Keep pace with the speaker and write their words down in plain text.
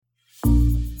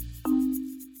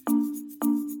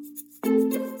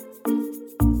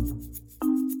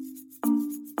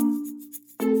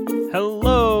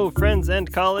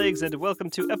and colleagues, and welcome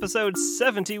to episode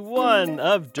 71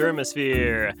 of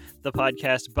Dermosphere, the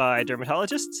podcast by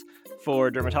dermatologists,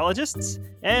 for dermatologists,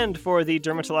 and for the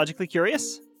dermatologically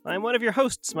curious. I'm one of your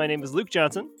hosts. My name is Luke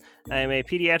Johnson. I am a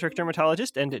pediatric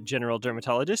dermatologist and general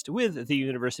dermatologist with the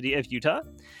University of Utah.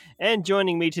 And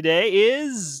joining me today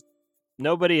is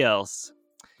nobody else.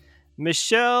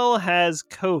 Michelle has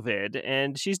COVID,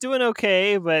 and she's doing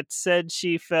okay, but said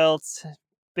she felt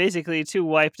basically too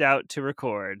wiped out to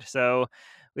record. So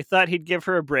we thought he'd give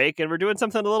her a break, and we're doing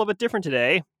something a little bit different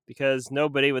today, because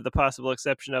nobody, with the possible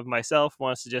exception of myself,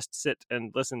 wants to just sit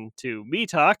and listen to me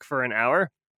talk for an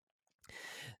hour.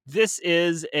 This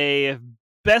is a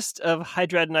best of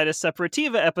hidradenitis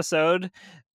suppurativa episode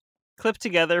clipped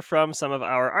together from some of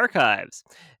our archives.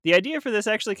 The idea for this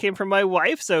actually came from my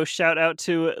wife, so shout out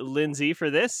to Lindsay for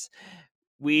this.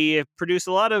 We produce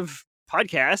a lot of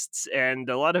podcasts, and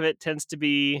a lot of it tends to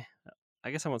be,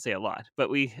 I guess I won't say a lot, but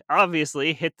we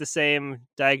obviously hit the same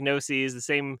diagnoses, the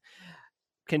same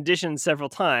conditions several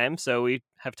times. So we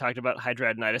have talked about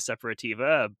hidradenitis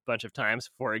suppurativa a bunch of times,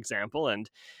 for example, and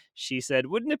she said,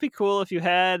 wouldn't it be cool if you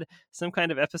had some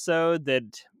kind of episode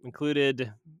that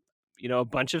included, a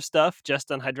bunch of stuff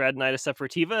just on hidradenitis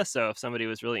suppurativa? So if somebody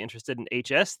was really interested in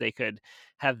HS, they could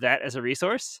have that as a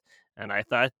resource. And I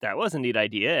thought that was a neat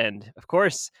idea. And of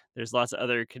course, there's lots of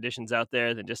other conditions out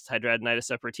there than just hidradenitis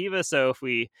suppurativa. So if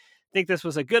we think this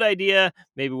was a good idea,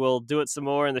 maybe we'll do it some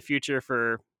more in the future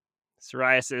for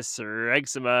psoriasis or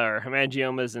eczema or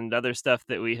hemangiomas and other stuff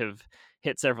that we have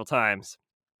hit several times.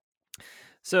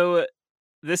 So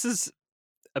this is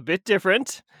a bit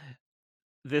different.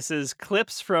 This is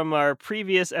clips from our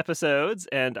previous episodes,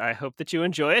 and I hope that you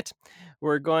enjoy it.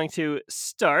 We're going to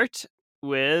start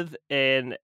with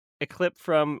a clip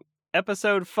from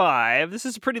episode 5. This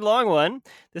is a pretty long one.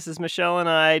 This is Michelle and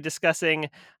I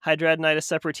discussing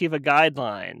hidradenitis suppurativa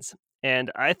guidelines.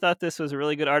 And I thought this was a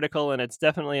really good article, and it's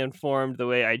definitely informed the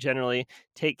way I generally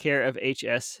take care of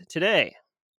HS today.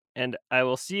 And I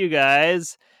will see you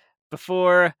guys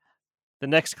before the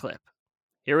next clip.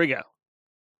 Here we go.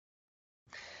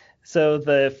 So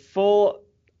the full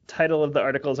title of the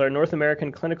articles are North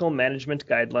American Clinical Management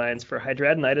Guidelines for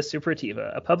Hidradenitis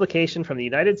Suppurativa, a publication from the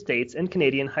United States and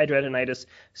Canadian Hidradenitis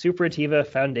Suppurativa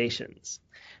Foundations.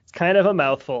 It's kind of a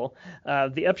mouthful.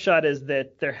 The upshot is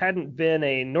that there hadn't been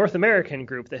a North American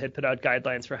group that had put out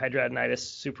guidelines for hidradenitis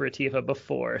suppurativa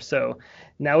before. So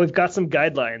now we've got some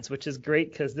guidelines, which is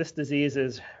great because this disease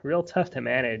is real tough to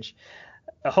manage.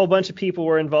 A whole bunch of people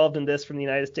were involved in this from the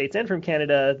United States and from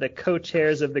Canada. The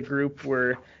co-chairs of the group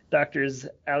were Doctors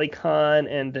Ali Khan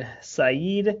and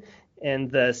Saeed, and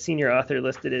the senior author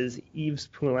listed is Yves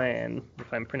Poulin,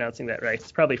 if I'm pronouncing that right.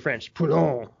 It's probably French.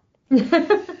 Poulin.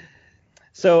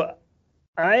 So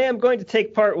I am going to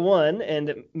take part 1,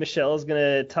 and Michelle is going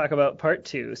to talk about part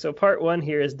 2. So part 1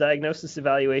 here is diagnosis,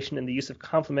 evaluation, and the use of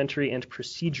complementary and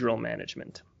procedural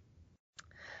management.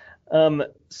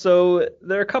 So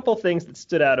there are a couple things that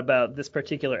stood out about this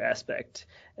particular aspect.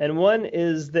 And one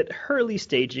is that Hurley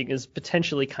staging is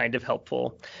potentially kind of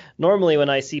helpful. Normally when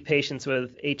I see patients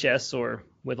with HS or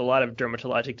with a lot of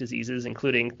dermatologic diseases,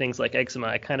 including things like eczema,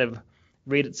 I kind of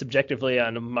rate it subjectively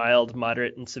on a mild,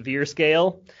 moderate, and severe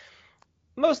scale.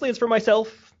 Mostly it's for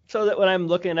myself, so that when I'm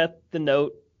looking at the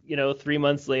note, 3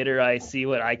 months later, I see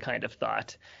what I kind of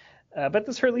thought. But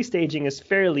this Hurley staging is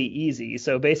fairly easy.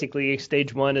 So basically,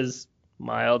 stage 1 is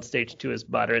mild, stage 2 is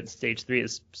moderate, stage 3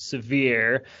 is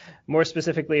severe. More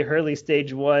specifically, Hurley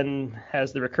stage 1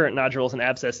 has the recurrent nodules and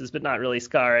abscesses, but not really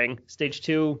scarring. Stage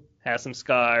 2 has some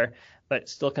scar, but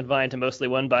still confined to mostly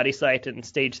one body site. And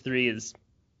stage 3 is,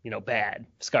 bad,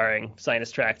 scarring,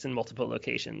 sinus tracts in multiple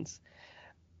locations.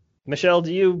 Michelle,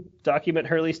 do you document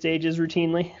Hurley stages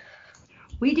routinely?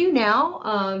 We do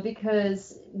now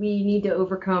because we need to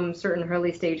overcome certain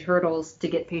early stage hurdles to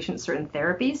get patients certain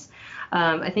therapies.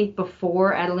 I think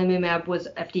before adalimumab was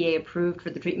FDA approved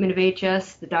for the treatment of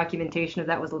HS, the documentation of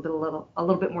that was a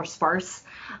little bit more sparse,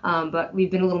 but we've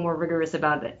been a little more rigorous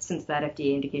about it since that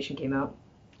FDA indication came out.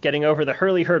 Getting over the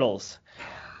Hurley hurdles.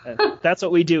 That's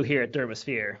what we do here at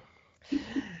Dermosphere.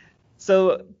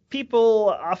 So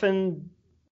people often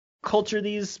culture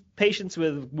these patients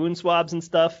with wound swabs and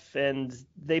stuff, and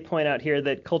they point out here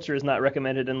that culture is not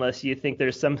recommended unless you think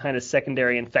there's some kind of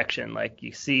secondary infection, like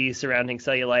you see surrounding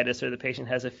cellulitis or the patient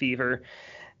has a fever,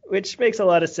 which makes a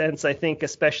lot of sense. I think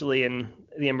especially in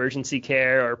the emergency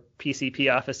care or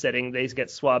PCP office setting, they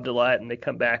get swabbed a lot and they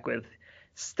come back with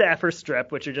staph or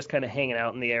strep, which are just kind of hanging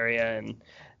out in the area and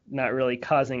not really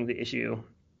causing the issue.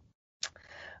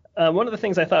 One of the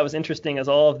things I thought was interesting is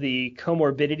all of the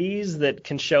comorbidities that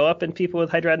can show up in people with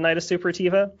hidradenitis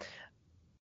suppurativa.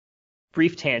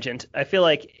 brief tangent. I feel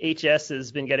like HS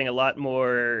has been getting a lot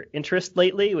more interest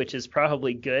lately, which is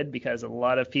probably good because a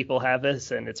lot of people have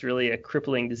this and it's really a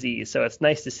crippling disease. So it's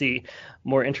nice to see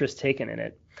more interest taken in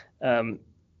it.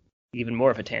 Even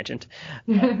more of a tangent.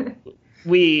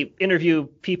 We interview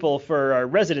people for our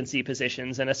residency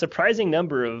positions, and a surprising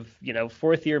number of,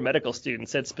 fourth-year medical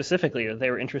students said specifically that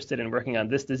they were interested in working on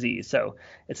this disease. So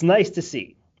it's nice to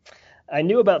see. I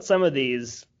knew about some of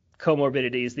these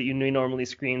comorbidities that you normally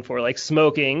screen for, like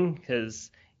smoking, because,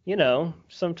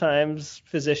 sometimes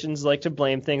physicians like to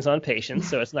blame things on patients.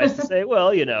 So it's nice to say,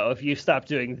 well, if you stop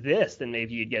doing this, then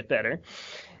maybe you'd get better.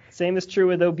 Same is true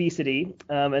with obesity,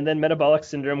 and then metabolic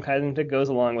syndrome kind of goes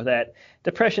along with that.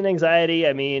 Depression, anxiety,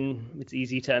 it's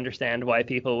easy to understand why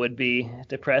people would be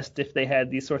depressed if they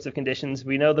had these sorts of conditions.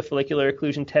 We know the follicular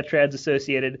occlusion tetrads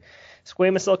associated.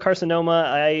 Squamous cell carcinoma,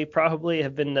 I probably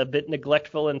have been a bit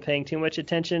neglectful in paying too much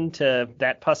attention to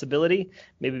that possibility,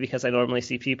 maybe because I normally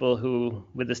see people who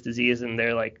with this disease and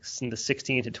they're like in the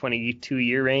 16 to 22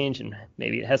 year range, and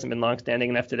maybe it hasn't been long-standing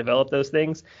enough to develop those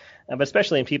things. But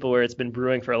especially in people where it's been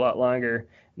brewing for a lot longer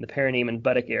in the perineum and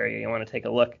buttock area, you want to take a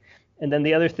look. And then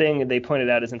the other thing they pointed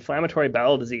out is inflammatory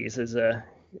bowel disease is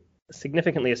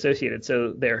significantly associated.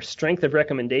 So their strength of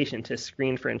recommendation to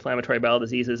screen for inflammatory bowel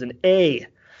disease is an A,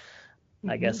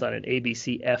 I guess, on an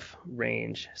ABCF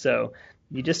range. So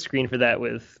you just screen for that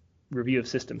with review of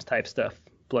systems type stuff,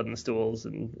 blood in the stools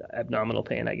and abdominal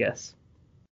pain, I guess.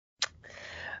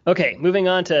 Okay, moving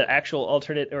on to actual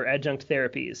alternate or adjunct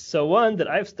therapies. So one that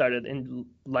I've started in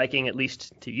liking at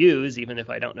least to use, even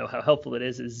if I don't know how helpful it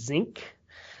is zinc.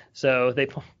 So they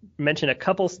mention a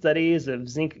couple studies of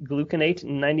zinc gluconate,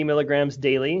 90 milligrams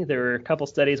daily. There were a couple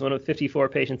studies, one with 54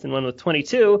 patients and one with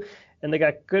 22, and they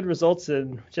got good results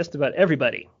in just about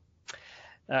everybody.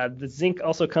 The zinc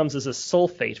also comes as a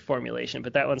sulfate formulation,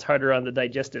 but that one's harder on the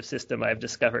digestive system, I've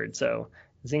discovered. So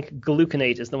zinc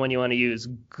gluconate is the one you want to use.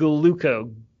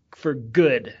 Gluco for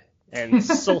good and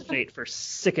sulfate for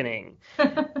sickening.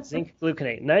 Zinc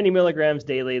gluconate, 90 milligrams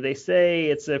daily. They say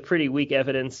it's a pretty weak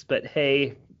evidence, but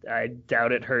hey, I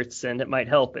doubt it hurts and it might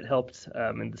help. It helped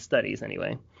in the studies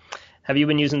anyway. Have you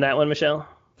been using that one, Michelle?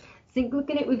 Zinc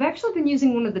gluconate, we've actually been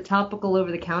using one of the topical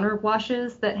over-the-counter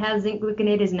washes that has zinc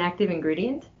gluconate as an active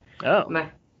ingredient. Oh.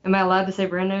 Am I allowed to say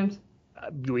brand names?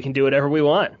 We can do whatever we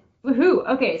want. Woohoo!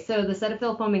 Okay, so the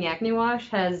Cetaphil Foaming Acne Wash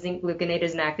has zinc gluconate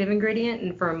as an active ingredient,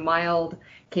 and for mild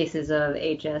cases of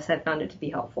HS, I've found it to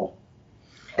be helpful.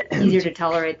 Easier to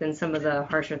tolerate than some of the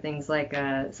harsher things like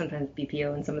sometimes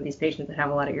BPO and some of these patients that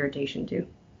have a lot of irritation too.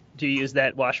 Do you use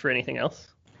that wash for anything else?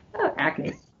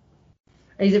 Acne.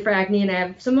 I use it for acne, and I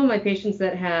have some of my patients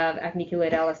that have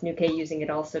acniculate nucae using it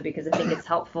also because I think it's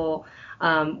helpful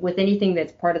with anything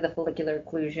that's part of the follicular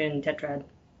occlusion tetrad.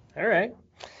 All right.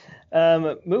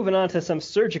 Moving on to some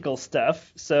surgical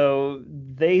stuff. So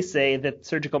they say that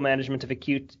surgical management of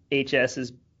acute HS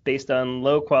is based on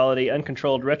low-quality,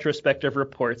 uncontrolled retrospective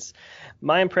reports.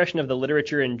 My impression of the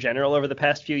literature in general over the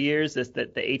past few years is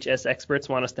that the HS experts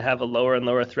want us to have a lower and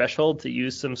lower threshold to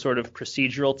use some sort of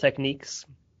procedural techniques,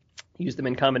 use them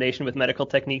in combination with medical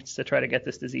techniques to try to get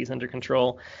this disease under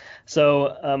control.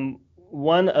 So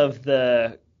one of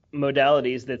the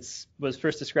modalities that was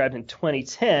first described in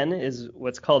 2010 is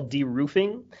what's called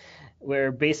deroofing,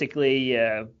 where basically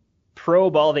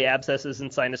probe all the abscesses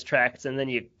and sinus tracts, and then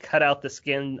you cut out the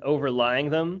skin overlying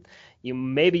them.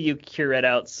 Maybe you curette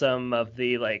out some of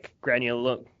the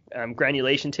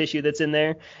granulation tissue that's in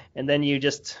there, and then you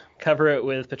just cover it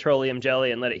with petroleum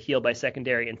jelly and let it heal by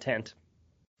secondary intent.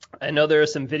 I know there are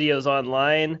some videos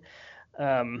online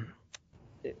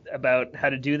about how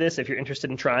to do this if you're interested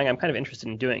in trying. I'm kind of interested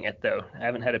in doing it, though. I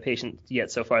haven't had a patient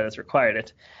yet so far that's required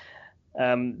it.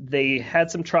 They had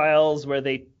some trials where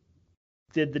they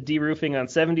did the deroofing on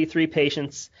 73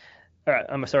 patients,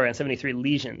 on 73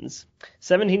 lesions.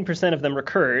 17% of them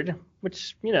recurred,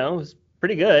 which, was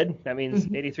pretty good. That means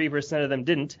 83% of them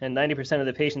didn't, and 90% of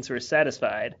the patients were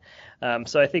satisfied.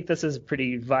 So I think this is a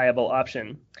pretty viable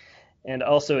option. And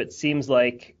also it seems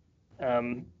like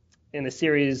in a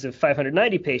series of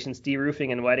 590 patients,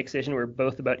 deroofing and wide excision were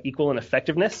both about equal in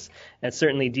effectiveness, and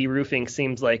certainly deroofing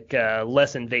seems like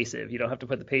less invasive. You don't have to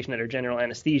put the patient under general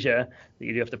anesthesia, but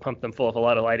you do have to pump them full of a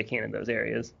lot of lidocaine in those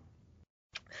areas.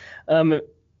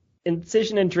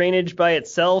 Incision and drainage by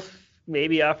itself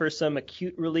maybe offers some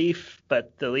acute relief,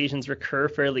 but the lesions recur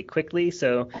fairly quickly,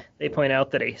 so they point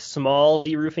out that a small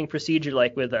deroofing procedure,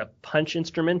 like with a punch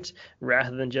instrument,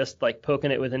 rather than just like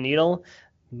poking it with a needle,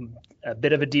 a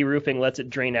bit of a deroofing lets it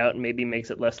drain out and maybe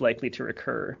makes it less likely to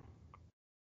recur.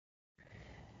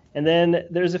 And then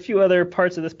there's a few other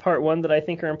parts of this part one that I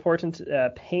think are important.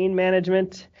 Pain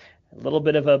management. a little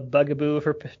bit of a bugaboo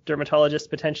for dermatologists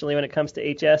potentially when it comes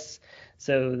to HS.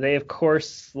 So they, of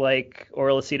course, like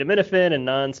oral acetaminophen and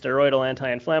non-steroidal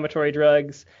anti-inflammatory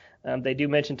drugs. They do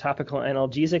mention topical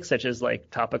analgesics such as like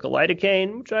topical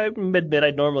lidocaine, which I admit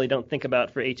I normally don't think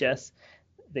about for HS.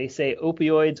 They say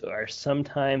opioids are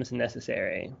sometimes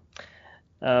necessary.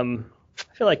 I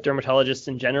feel like dermatologists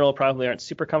in general probably aren't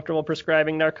super comfortable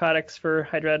prescribing narcotics for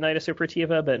hidradenitis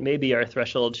suppurativa, but maybe our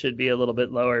threshold should be a little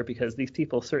bit lower because these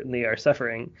people certainly are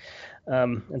suffering.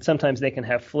 And sometimes they can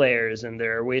have flares, and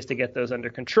there are ways to get those under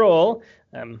control,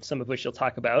 some of which you'll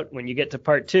talk about when you get to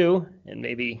part 2, and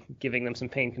maybe giving them some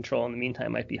pain control in the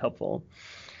meantime might be helpful.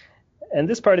 And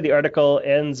this part of the article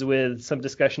ends with some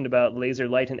discussion about laser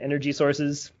light and energy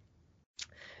sources.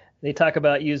 They talk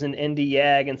about using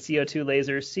ND-YAG and CO2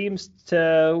 lasers. Seems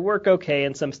to work okay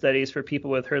in some studies for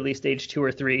people with Hurley stage 2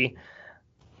 or 3.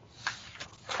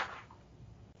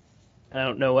 I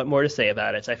don't know what more to say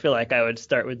about it. I feel like I would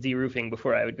start with de-roofing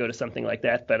before I would go to something like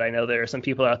that, but I know there are some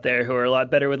people out there who are a lot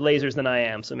better with lasers than I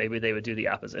am, so maybe they would do the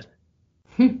opposite.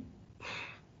 I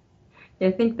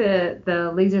think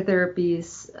the laser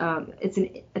therapies, it's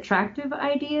an attractive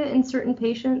idea in certain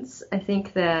patients. I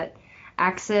think that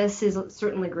access is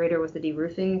certainly greater with the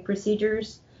de-roofing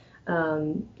procedures.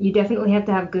 You definitely have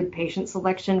to have good patient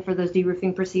selection for those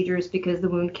de-roofing procedures because the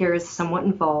wound care is somewhat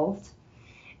involved.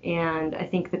 And I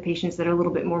think the patients that are a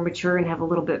little bit more mature and have a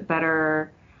little bit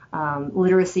better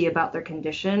literacy about their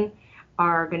condition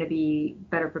are going to be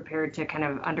better prepared to kind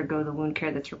of undergo the wound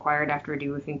care that's required after a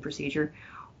de-roofing procedure.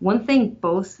 One thing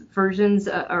both versions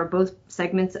or both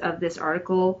segments of this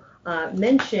article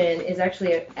mention is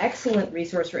actually an excellent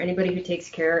resource for anybody who takes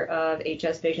care of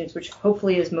HS patients, which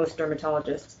hopefully is most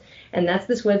dermatologists. And that's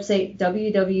this website,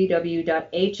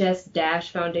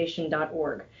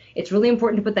 www.hs-foundation.org. It's really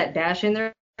important to put that dash in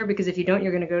there because if you don't,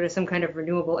 you're going to go to some kind of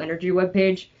renewable energy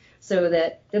webpage. So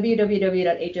that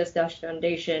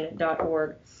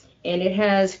www.hs-foundation.org. And it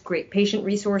has great patient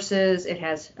resources. It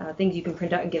has things you can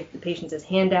print out and give the patients as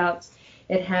handouts.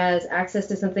 It has access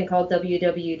to something called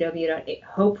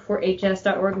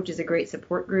www.hopeforhs.org, which is a great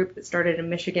support group that started in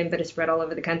Michigan but is spread all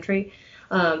over the country.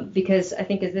 Because I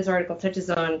think as this article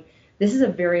touches on, this is a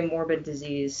very morbid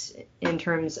disease in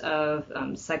terms of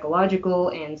psychological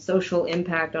and social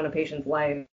impact on a patient's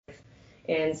life.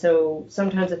 And so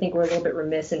sometimes I think we're a little bit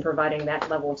remiss in providing that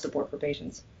level of support for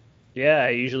patients. Yeah, I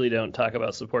usually don't talk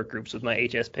about support groups with my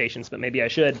HS patients, but maybe I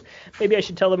should. Maybe I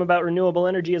should tell them about renewable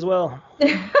energy as well.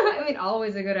 I mean,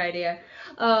 always a good idea.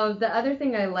 The other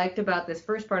thing I liked about this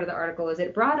first part of the article is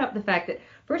it brought up the fact that,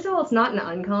 first of all, it's not an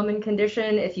uncommon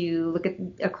condition. If you look at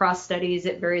across studies,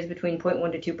 it varies between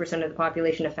 0.1 to 2% of the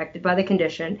population affected by the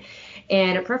condition.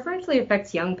 And it preferentially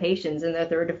affects young patients in their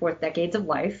 3rd to 4th decades of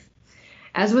life.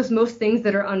 As with most things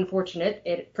that are unfortunate,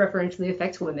 it preferentially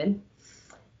affects women.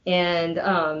 And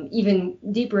even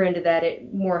deeper into that,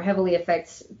 it more heavily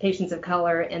affects patients of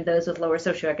color and those with lower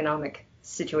socioeconomic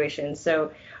situations.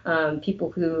 So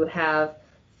people who have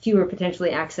fewer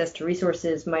potentially access to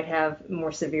resources might have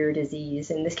more severe disease,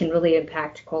 and this can really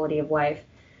impact quality of life.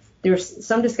 There's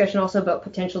some discussion also about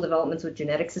potential developments with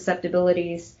genetic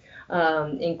susceptibilities,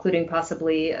 including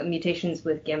possibly mutations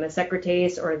with gamma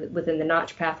secretase or within the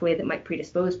Notch pathway that might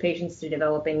predispose patients to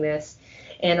developing this.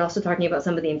 And also talking about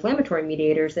some of the inflammatory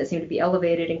mediators that seem to be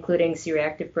elevated, including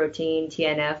C-reactive protein,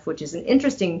 TNF, which is an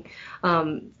interesting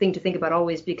thing to think about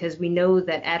always because we know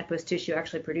that adipose tissue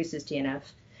actually produces TNF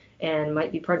and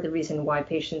might be part of the reason why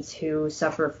patients who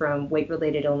suffer from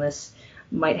weight-related illness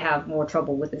might have more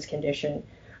trouble with this condition.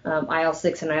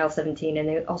 IL-6 and IL-17, and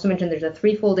they also mentioned there's a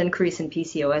 3-fold increase in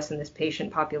PCOS in this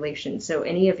patient population. So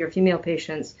any of your female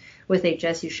patients with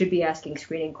HS, you should be asking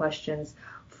screening questions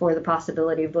for the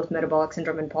possibility of both metabolic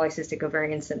syndrome and polycystic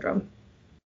ovarian syndrome.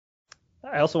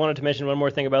 I also wanted to mention one more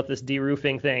thing about this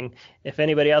de-roofing thing. If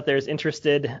anybody out there is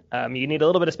interested, you need a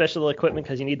little bit of special equipment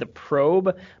because you need the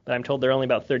probe, but I'm told they're only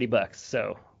about $30.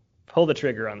 So pull the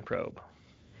trigger on the probe.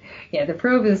 Yeah, the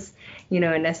probe is, a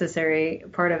necessary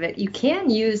part of it. You can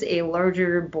use a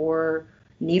larger bore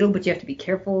needle, but you have to be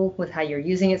careful with how you're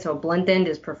using it. So a blunt end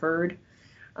is preferred.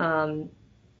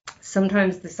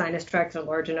 Sometimes the sinus tracts are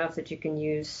large enough that you can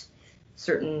use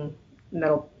certain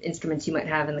metal instruments you might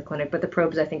have in the clinic, but the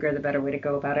probes, I think, are the better way to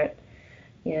go about it.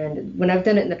 And when I've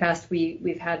done it in the past,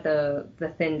 we've had the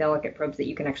thin, delicate probes that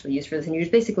you can actually use for this, and you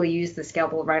just basically use the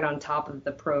scalpel right on top of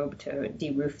the probe to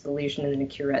de-roof the lesion and then a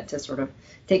curette to sort of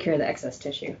take care of the excess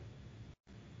tissue.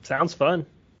 Sounds fun.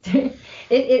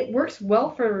 It works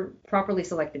well for properly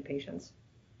selected patients.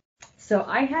 So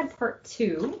I had part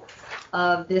 2,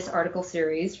 of this article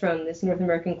series from this North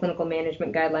American Clinical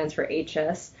Management Guidelines for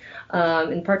HS.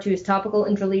 And part 2 is topical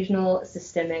intralesional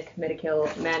systemic medical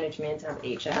management of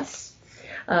HS.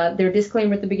 Their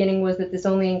disclaimer at the beginning was that this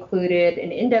only included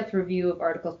an in-depth review of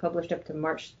articles published up to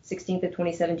March 16th of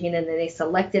 2017, and then they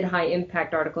selected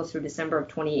high-impact articles through December of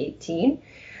 2018.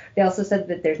 They also said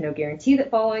that there's no guarantee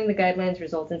that following the guidelines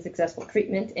results in successful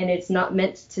treatment, and it's not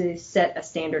meant to set a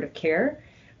standard of care,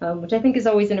 which I think is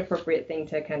always an appropriate thing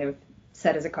to kind of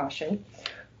set as a caution.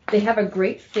 They have a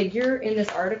great figure in this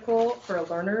article for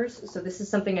learners, so this is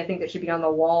something I think that should be on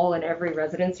the wall in every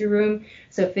residency room.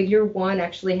 So figure 1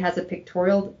 actually has a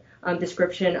pictorial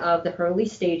description of the Hurley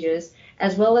stages,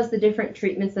 as well as the different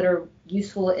treatments that are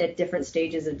useful at different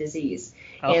stages of disease.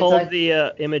 I'll hold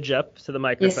the image up to the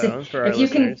microphone for our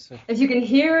listeners. If you can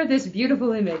hear this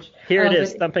beautiful image. Here it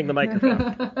is, thumping the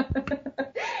microphone.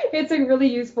 It's a really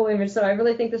useful image, so I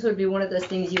really think this would be one of those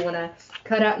things you want to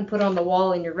cut out and put on the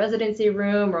wall in your residency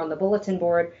room or on the bulletin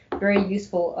board. Very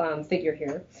useful figure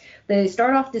here. They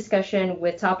start off discussion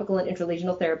with topical and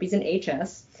intralesional therapies in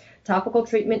HS. Topical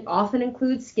treatment often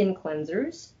includes skin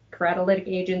cleansers, keratolytic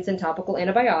agents, and topical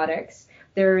antibiotics.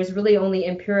 There is really only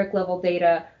empiric level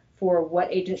data for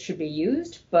what agents should be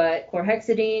used, but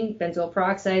chlorhexidine, benzoyl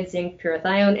peroxide, zinc,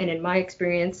 pyrithione, and in my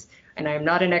experience, and I am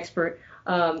not an expert,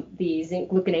 the zinc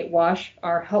gluconate wash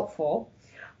are helpful.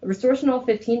 Resorcinol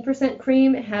 15%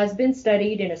 cream has been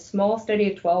studied in a small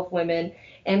study of 12 women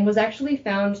and was actually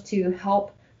found to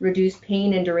help reduce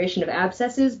pain and duration of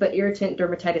abscesses, but irritant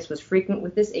dermatitis was frequent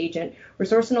with this agent.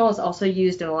 Resorcinol is also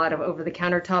used in a lot of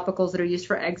over-the-counter topicals that are used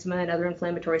for eczema and other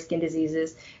inflammatory skin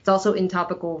diseases. It's also in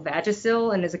topical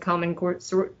Vagisil and is a common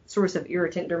source of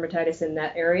irritant dermatitis in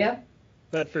that area.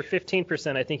 But for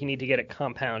 15%, I think you need to get it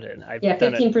compounded. I've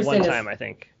done it one time, I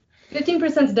think.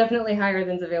 15% is definitely higher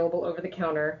than's available over the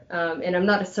counter, and I'm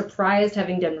not surprised,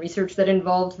 having done research that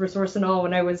involved resorcinol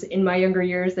when I was in my younger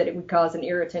years, that it would cause an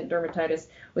irritant dermatitis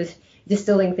with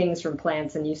distilling things from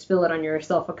plants, and you spill it on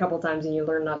yourself a couple times and you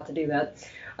learn not to do that.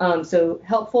 So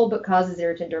helpful, but causes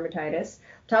irritant dermatitis.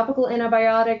 Topical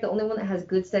antibiotic, the only one that has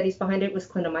good studies behind it was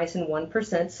clindamycin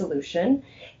 1% solution,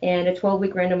 and a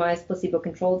 12-week randomized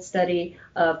placebo-controlled study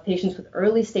of patients with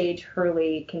early stage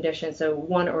Hurley condition, so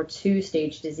 1 or 2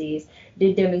 stage disease,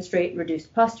 did demonstrate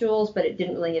reduced pustules, but it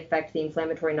didn't really affect the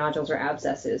inflammatory nodules or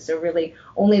abscesses. So really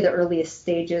only the earliest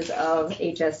stages of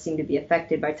HS seem to be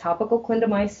affected by topical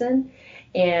clindamycin.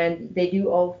 And they do,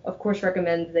 of course,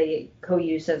 recommend the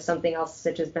co-use of something else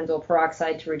such as benzoyl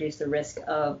peroxide to reduce the risk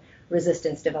of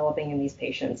resistance developing in these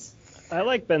patients. I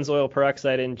like benzoyl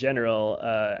peroxide in general.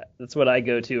 That's what I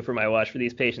go to for my wash for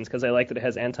these patients because I like that it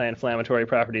has anti-inflammatory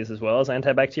properties as well as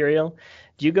antibacterial.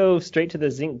 Do you go straight to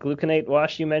the zinc gluconate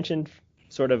wash you mentioned,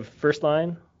 sort of first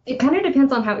line? It kind of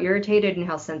depends on how irritated and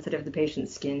how sensitive the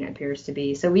patient's skin appears to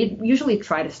be. So we usually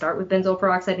try to start with benzoyl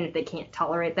peroxide, and if they can't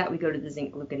tolerate that, we go to the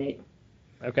zinc gluconate.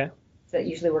 Okay. So that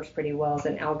usually works pretty well as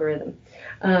an algorithm.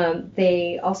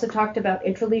 They also talked about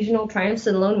intralesional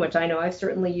triamcinolone, which I know I've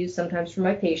certainly used sometimes for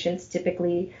my patients.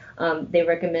 Typically, they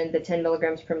recommend the 10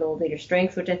 milligrams per milliliter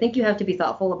strength, which I think you have to be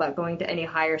thoughtful about going to any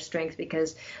higher strength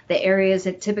because the areas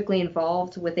that typically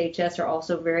involved with HS are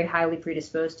also very highly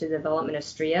predisposed to the development of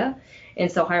stria.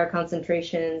 And so higher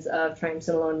concentrations of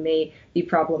triamcinolone may be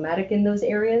problematic in those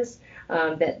areas,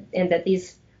 that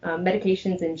these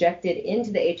medications injected into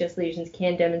the HS lesions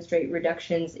can demonstrate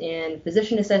reductions in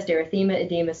physician-assessed erythema,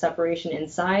 edema, suppuration,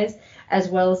 and size, as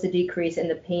well as a decrease in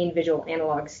the pain visual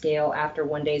analog scale after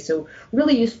 1 day. So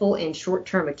really useful in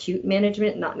short-term acute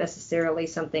management, not necessarily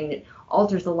something that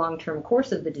alters the long-term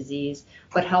course of the disease,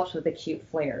 but helps with acute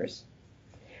flares.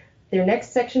 Their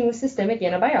next section was systemic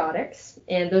antibiotics,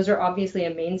 and those are obviously a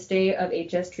mainstay of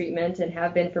HS treatment and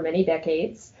have been for many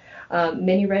decades.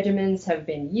 Many regimens have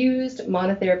been used.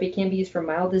 Monotherapy can be used for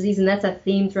mild disease, and that's a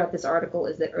theme throughout this article,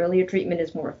 is that earlier treatment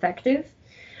is more effective.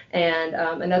 And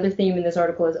another theme in this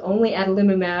article is only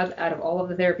adalimumab, out of all of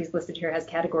the therapies listed here, has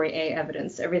category A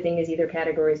evidence. Everything is either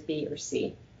categories B or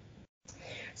C.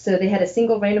 So they had a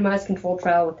single randomized controlled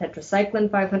trial with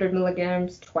tetracycline 500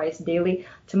 milligrams twice daily.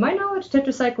 To my knowledge,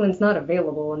 tetracycline is not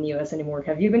available in the U.S. anymore.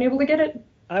 Have you been able to get it?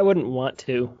 I wouldn't want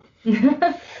to.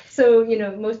 So,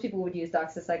 most people would use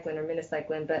doxycycline or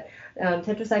minocycline, but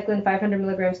tetracycline 500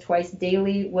 milligrams twice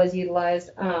daily was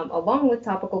utilized along with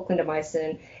topical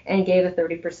clindamycin and gave a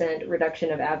 30%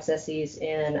 reduction of abscesses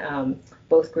in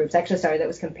both groups. Actually, sorry, that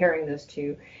was comparing those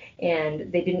two.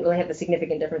 And they didn't really have a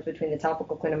significant difference between the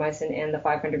topical clindamycin and the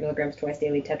 500 milligrams twice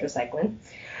daily tetracycline.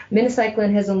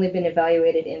 Minocycline has only been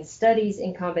evaluated in studies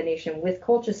in combination with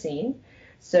colchicine,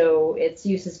 so its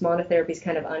use as monotherapy is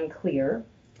kind of unclear.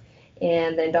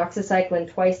 And then doxycycline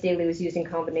twice daily was used in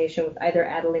combination with either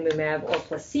adalimumab or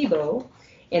placebo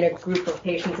in a group of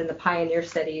patients in the PIONEER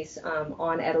studies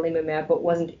on adalimumab, but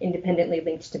wasn't independently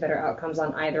linked to better outcomes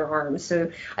on either arm.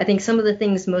 So I think some of the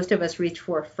things most of us reach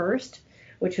for first,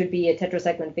 which would be a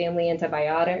tetracycline family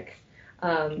antibiotic,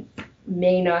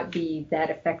 may not be that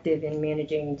effective in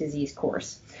managing disease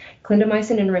course.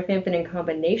 Clindamycin and rifampin in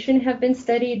combination have been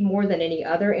studied more than any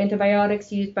other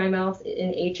antibiotics used by mouth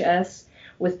in HS,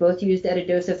 with both used at a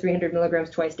dose of 300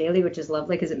 milligrams twice daily, which is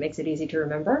lovely because it makes it easy to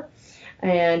remember.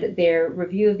 And their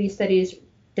review of these studies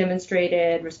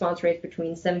demonstrated response rates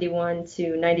between 71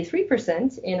 to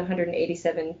 93% in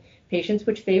 187 patients,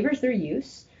 which favors their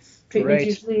use. Treatments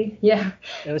usually, yeah.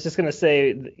 I was just going to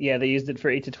say, yeah, they used it for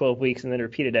 8 to 12 weeks and then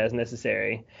repeated as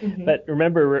necessary. Mm-hmm. But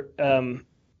remember,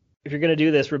 if you're going to do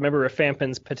this, remember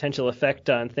rifampin's potential effect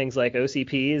on things like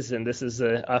OCPs, and this is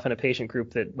often a patient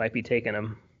group that might be taking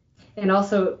them. And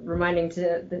also reminding to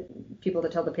the people to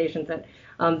tell the patient that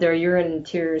their urine,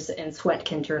 tears, and sweat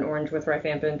can turn orange with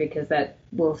rifampin, because that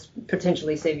will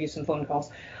potentially save you some phone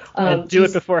calls. And do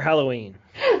it before Halloween.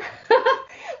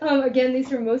 Again,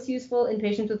 these are most useful in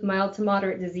patients with mild to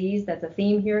moderate disease. That's a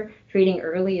theme here. Treating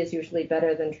early is usually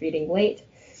better than treating late.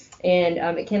 And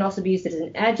it can also be used as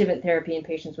an adjuvant therapy in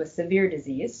patients with severe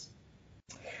disease.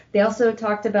 They also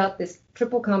talked about this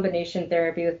triple combination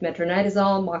therapy with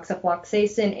metronidazole,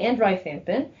 moxifloxacin, and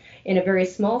rifampin in a very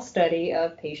small study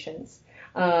of patients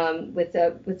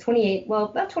with 28, well,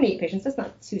 about 28 patients. That's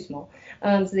not too small.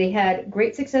 So they had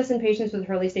great success in patients with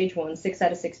Hurley stage 1, 6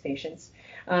 out of 6 patients.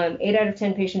 8 out of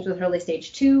 10 patients with Hurley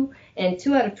stage 2, and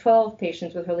 2 out of 12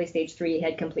 patients with Hurley stage 3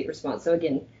 had complete response. So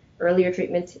again, earlier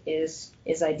treatment is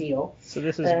ideal. So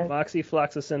this is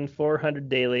moxifloxacin 400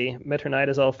 daily,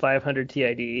 metronidazole 500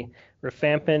 TID,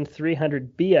 rifampin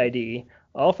 300 BID,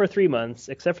 all for 3 months,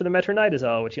 except for the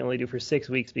metronidazole, which you only do for 6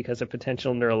 weeks because of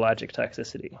potential neurologic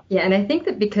toxicity. Yeah, and I think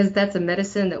that because that's a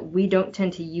medicine that we don't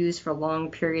tend to use for long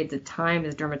periods of time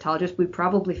as dermatologists, we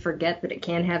probably forget that it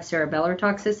can have cerebellar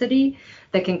toxicity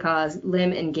that can cause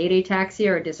limb and gait ataxia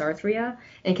or dysarthria,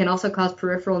 and can also cause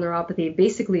peripheral neuropathy,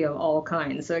 basically of all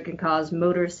kinds. So it can cause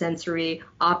motor, sensory,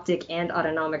 optic, and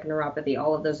autonomic neuropathy.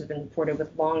 All of those have been reported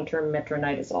with long-term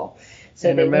metronidazole. So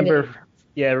and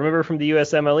remember from the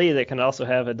USMLE that can also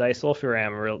have a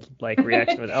disulfiram-like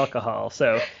reaction with alcohol.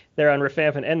 So they're on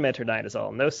rifampin and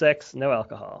metronidazole. No sex, no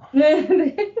alcohol.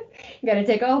 You got to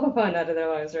take all the fun out of their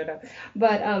lives right now.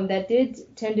 But that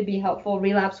did tend to be helpful.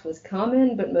 Relapse was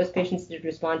common, but most patients did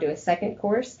respond to a second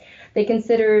course. They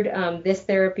considered this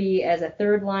therapy as a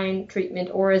third-line treatment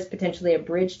or as potentially a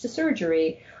bridge to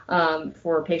surgery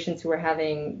for patients who were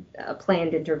having a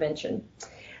planned intervention.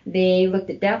 They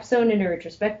looked at dapsone in a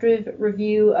retrospective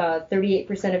review.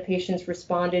 38% of patients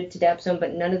responded to dapsone,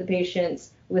 but none of the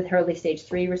patients with Hurley stage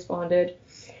 3 responded.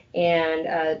 And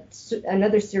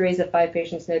another series of 5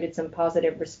 patients noted some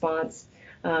positive response.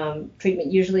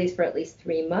 Treatment usually is for at least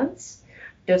 3 months.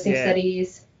 Dosing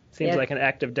studies. Seems like an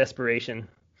act of desperation.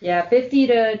 Yeah, 50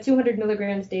 to 200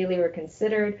 milligrams daily were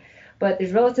considered. But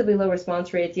there's relatively low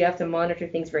response rates. You have to monitor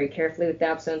things very carefully with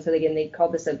dapsone. So again, they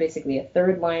called this basically a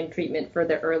third-line treatment for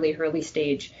the early Hurley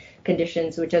stage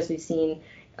conditions, which, as we've seen,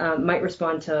 might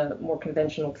respond to more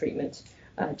conventional treatment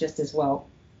just as well.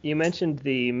 You mentioned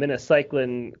the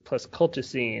minocycline plus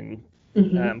colchicine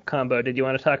combo. Did you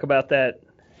want to talk about that?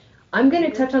 I'm going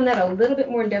to touch on that a little bit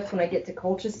more in depth when I get to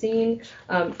colchicine,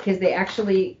 because they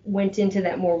actually went into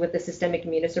that more with the systemic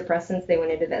immunosuppressants. They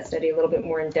went into that study a little bit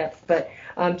more in depth. But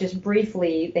just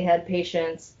briefly, they had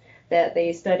patients that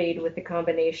they studied with the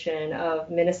combination of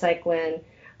minocycline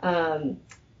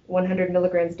 100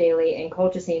 milligrams daily and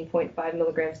colchicine 0.5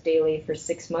 milligrams daily for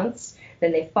 6 months.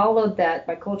 Then they followed that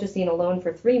by colchicine alone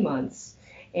for 3 months.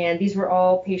 And these were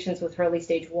all patients with Hurley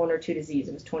stage 1 or 2 disease.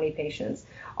 It was 20 patients.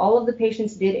 All of the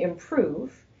patients did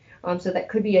improve, so that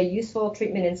could be a useful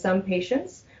treatment in some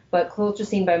patients, but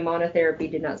colchicine by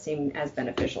monotherapy did not seem as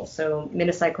beneficial. So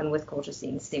minocycline with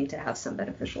colchicine seemed to have some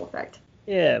beneficial effect.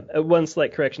 Yeah, one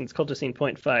slight correction. It's colchicine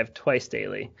 0.5 twice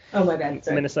daily. Oh, my bad.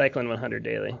 Sorry. Minocycline 100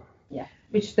 daily. Yeah,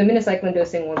 which the minocycline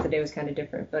dosing once a day was kind of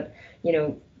different, but,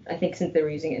 I think since they were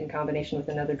using it in combination with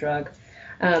another drug.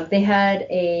 They had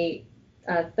a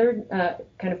third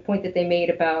kind of point that they made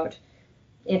about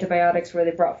antibiotics, where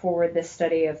they brought forward this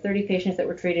study of 30 patients that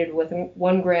were treated with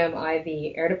 1 gram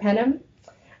IV ertapenem.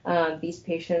 These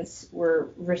patients were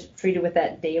treated with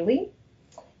that daily,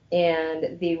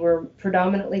 and they were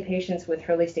predominantly patients with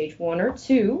Hurley stage 1 or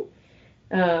 2.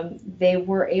 They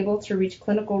were able to reach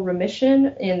clinical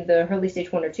remission in the Hurley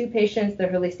stage 1 or 2 patients. The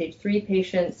Hurley stage 3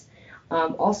 patients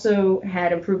also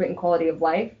had improvement in quality of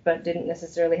life, but didn't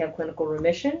necessarily have clinical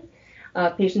remission.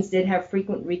 Patients did have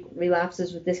frequent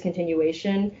relapses with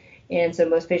discontinuation, and so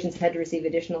most patients had to receive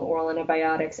additional oral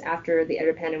antibiotics after the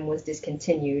ertapenem was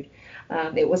discontinued.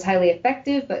 It was highly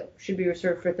effective, but should be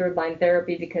reserved for third-line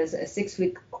therapy because a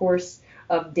 6-week course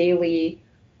of daily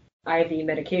IV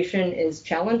medication is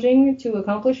challenging to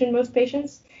accomplish in most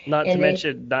patients. Not to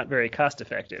mention not very cost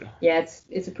effective. Yeah,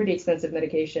 it's a pretty expensive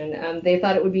medication. They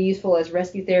thought it would be useful as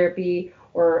rescue therapy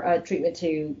or treatment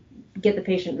to get the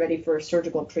patient ready for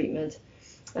surgical treatment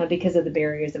because of the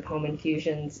barriers of home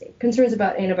infusions. Concerns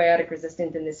about antibiotic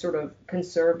resistance in this sort of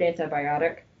conserved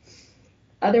antibiotic.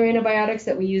 Other antibiotics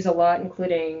that we use a lot,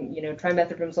 including,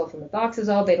 trimethoprim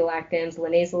sulfamethoxazole, beta-lactams,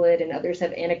 linezolid, and others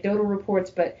have anecdotal reports,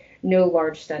 but no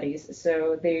large studies.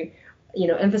 So they,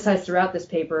 emphasize throughout this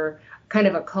paper kind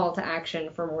of a call to action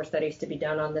for more studies to be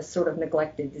done on this sort of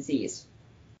neglected disease.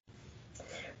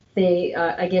 They,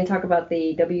 again, talk about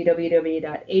the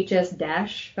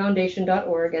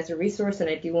www.hs-foundation.org as a resource, and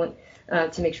I do want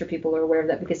to make sure people are aware of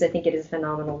that because I think it is a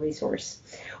phenomenal resource.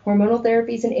 Hormonal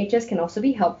therapies in HS can also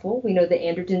be helpful. We know that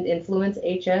androgens influence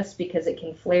HS because it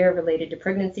can flare related to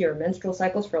pregnancy or menstrual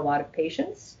cycles for a lot of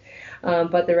patients.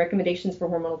 But the recommendations for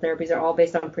hormonal therapies are all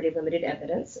based on pretty limited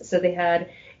evidence. So they had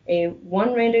one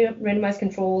randomized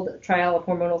controlled trial of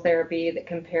hormonal therapy that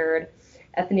compared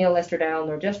ethinyl estradiol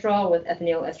norgestrel with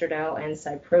ethinyl estradiol and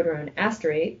cyproterone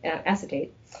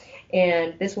acetate.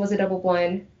 And this was a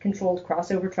double-blind controlled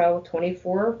crossover trial with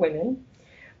 24 women.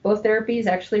 Both therapies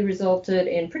actually resulted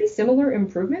in pretty similar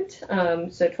improvement.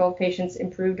 So 12 patients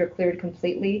improved or cleared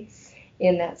completely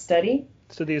in that study.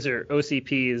 So these are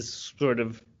OCPs, sort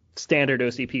of standard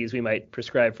OCPs we might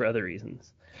prescribe for other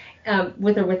reasons.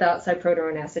 With or without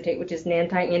cyproterone acetate, which is an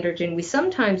anti-androgen we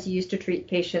sometimes use to treat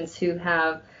patients who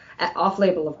have,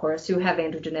 off-label of course, who have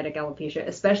androgenetic alopecia,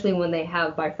 especially when they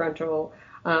have bitemporal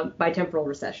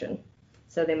recession.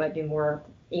 So they might be more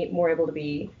able to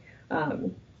be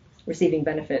receiving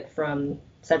benefit from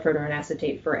cyproterone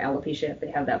acetate for alopecia if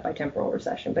they have that bitemporal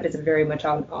recession, but it's very much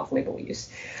on off-label use.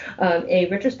 A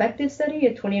retrospective study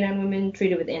of 29 women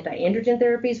treated with anti-androgen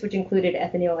therapies, which included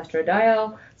ethinyl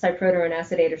estradiol, cyproterone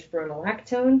acetate, or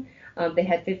spironolactone. They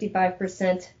had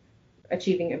 55%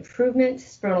 achieving improvement.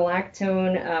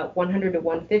 Spironolactone, 100 to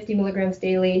 150 milligrams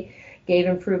daily, gave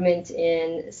improvement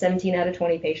in 17 out of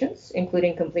 20 patients,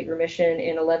 including complete remission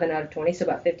in 11 out of 20, so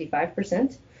about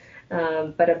 55%.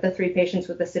 But of the 3 patients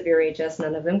with the severe HS,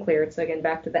 none of them cleared. So again,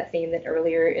 back to that theme that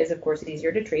earlier is, of course,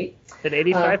 easier to treat. But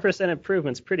 85%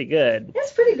 improvement's pretty good.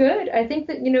 That's pretty good. I think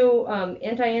that,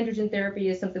 anti-androgen therapy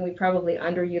is something we probably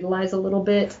underutilize a little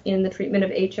bit in the treatment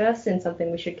of HS and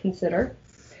something we should consider.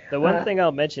 The one thing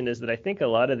I'll mention is that I think a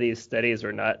lot of these studies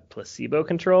are not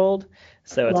placebo-controlled.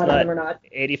 So it's not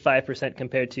 85%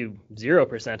 compared to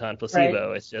 0% on placebo.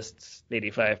 Right. It's just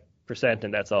 85%,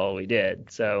 and that's all we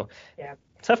did. So yeah.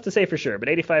 Tough to say for sure, but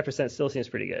 85% still seems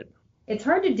pretty good. It's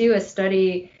hard to do a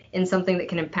study in something that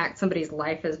can impact somebody's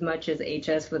life as much as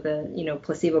HS with a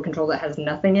placebo control that has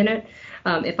nothing in it.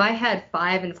 If I had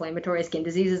 5 inflammatory skin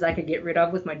diseases I could get rid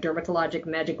of with my dermatologic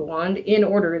magic wand, in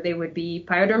order they would be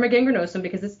pyoderma gangrenosum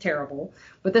because it's terrible,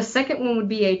 but the second one would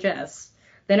be HS.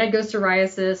 Then I'd go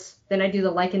psoriasis. Then I'd do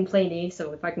the lichen planus.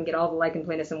 So if I can get all the lichen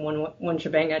planus in one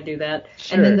shebang, I'd do that.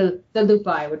 Sure. And then the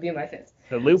lupi would be my 5th.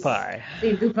 The lupi.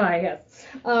 The lupi, yes.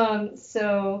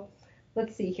 So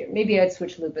let's see here. Maybe I'd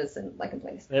switch lupus and lichen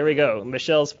planus. There we go.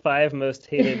 Michelle's 5 most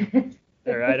hated.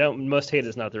 Most hated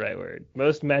is not the right word.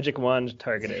 Most magic wand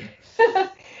targeted.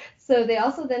 So they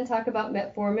also then talk about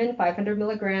metformin, 500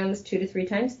 milligrams, 2 to 3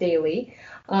 times daily.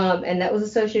 And that was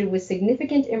associated with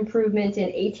significant improvement in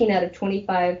 18 out of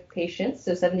 25 patients,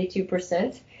 so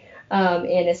 72%,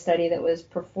 in a study that was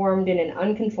performed in an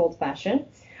uncontrolled fashion.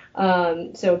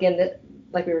 So again,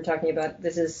 like we were talking about,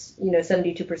 this is,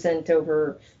 72%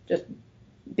 over just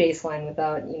baseline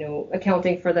without,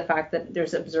 accounting for the fact that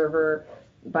there's observer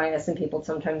bias and people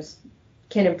sometimes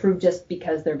can improve just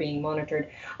because they're being monitored.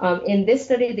 In this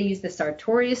study, they used the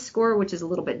Sartorius score, which is a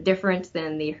little bit different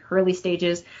than the Hurley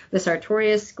stages. The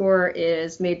Sartorius score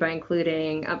is made by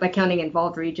counting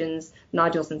involved regions,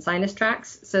 nodules, and sinus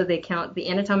tracts. So they count the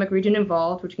anatomic region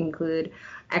involved, which can include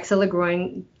axilla,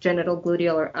 groin, genital,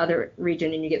 gluteal, or other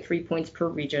region, and you get 3 points per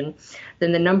region.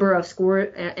 Then the number of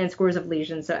scores of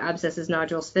lesions, so abscesses,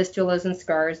 nodules, fistulas, and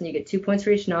scars, and you get 2 points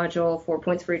for each nodule, 4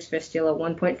 points for each fistula,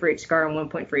 1 point for each scar, and 1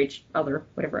 point for each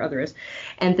whatever other is.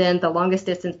 And then the longest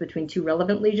distance between 2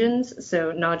 relevant lesions,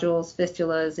 so nodules,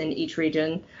 fistulas in each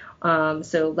region,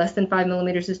 So less than 5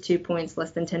 millimeters is 2 points,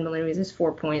 less than 10 millimeters is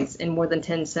 4 points, and more than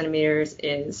 10 centimeters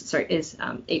is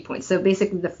 8 points. So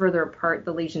basically, the further apart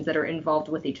the lesions that are involved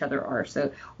with each other are,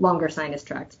 so longer sinus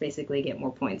tracts basically get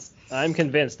more points. I'm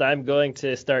convinced. I'm going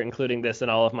to start including this in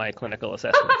all of my clinical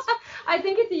assessments. I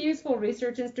think it's a useful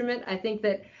research instrument. I think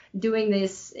that doing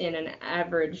this in an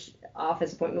average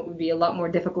office appointment would be a lot more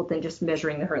difficult than just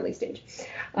measuring the Hurley stage.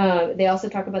 They also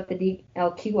talk about the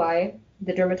DLQI,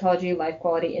 the Dermatology Life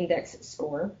Quality Index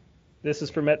score. This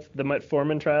is for the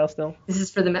metformin trial still? This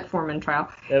is for the metformin trial.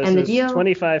 And the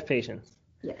 25 patients.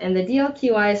 Yeah, and the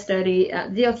DLQI study,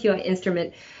 DLQI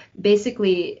instrument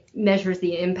basically measures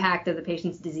the impact of the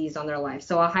patient's disease on their life.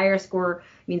 So a higher score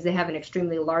means they have an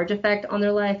extremely large effect on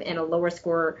their life, and a lower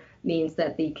score means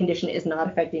that the condition is not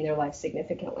affecting their life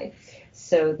significantly.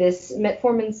 So this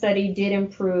metformin study did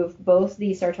improve both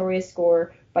the Sartorius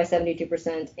score by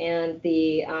 72% and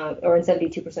or in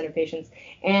 72% of patients,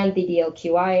 and the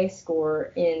DLQI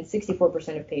score in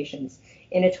 64% of patients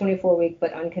in a 24-week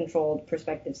but uncontrolled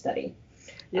prospective study.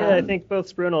 Yeah, I think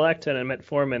both spironolactone and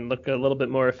metformin look a little bit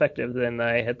more effective than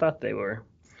I had thought they were.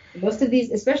 Most of these,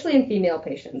 especially in female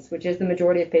patients, which is the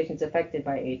majority of patients affected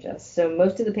by HS. So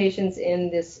most of the patients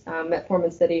in this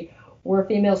metformin study were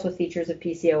females with features of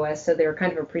PCOS, so they were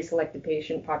kind of a pre-selected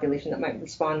patient population that might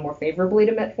respond more favorably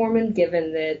to metformin,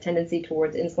 given the tendency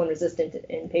towards insulin resistance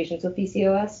in patients with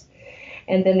PCOS.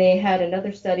 And then they had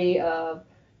another study of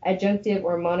adjunctive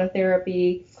or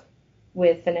monotherapy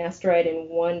with finasteride in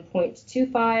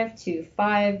 1.25 to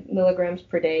 5 milligrams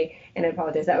per day. And I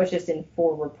apologize, that was just in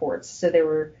 4 reports. So there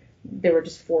were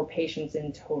just 4 patients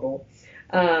in total.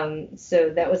 So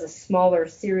that was a smaller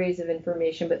series of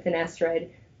information, but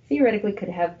finasteride theoretically could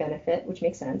have benefit, which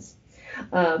makes sense.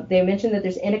 They mentioned that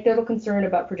there's anecdotal concern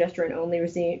about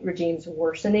progesterone-only regimes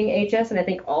worsening HS, and I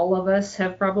think all of us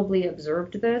have probably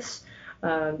observed this.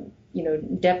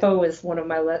 Depo is one of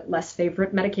my less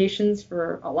favorite medications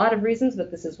for a lot of reasons,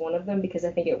 but this is one of them because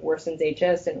I think it worsens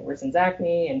HS and it worsens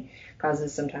acne and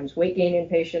causes sometimes weight gain in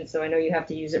patients. So I know you have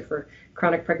to use it for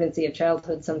chronic pregnancy of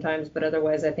childhood sometimes, but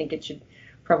otherwise I think it should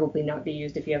probably not be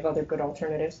used if you have other good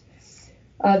alternatives.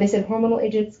 They said hormonal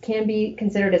agents can be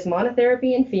considered as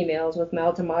monotherapy in females with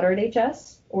mild to moderate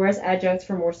HS or as adjuncts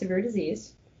for more severe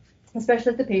disease,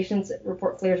 especially if the patients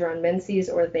report flares around menses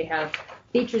or if they have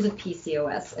features of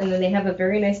PCOS. And then they have a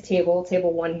very nice table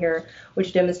 1 here,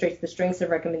 which demonstrates the strengths of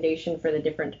recommendation for the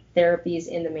different therapies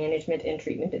in the management and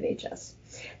treatment of HS.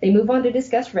 They move on to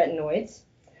discuss retinoids.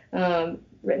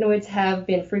 Retinoids have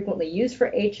been frequently used for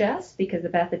HS because the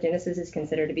pathogenesis is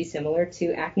considered to be similar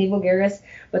to acne vulgaris,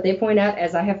 but they point out,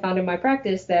 as I have found in my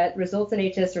practice, that results in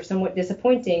HS are somewhat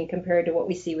disappointing compared to what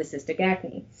we see with cystic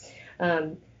acne.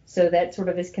 So that sort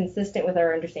of is consistent with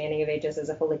our understanding of HS as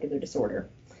a follicular disorder.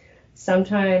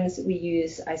 Sometimes we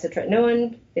use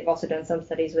isotretinoin. They've also done some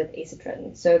studies with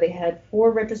acitretin. So they had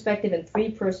 4 retrospective and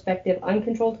 3 prospective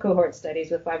uncontrolled cohort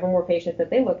studies with 5 or more patients that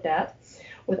they looked at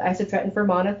with isotretinoin for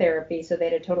monotherapy. So they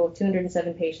had a total of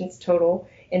 207 patients total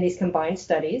in these combined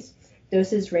studies.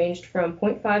 Doses ranged from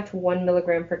 0.5 to 1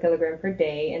 milligram per kilogram per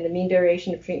day, and the mean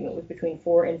duration of treatment was between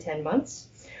 4 and 10 months.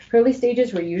 Early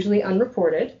stages were usually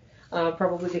unreported,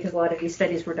 probably because a lot of these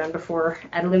studies were done before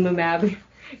adalimumab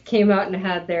came out and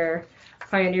had their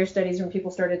pioneer studies when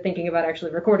people started thinking about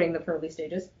actually recording the early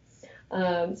stages.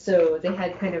 So they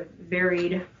had kind of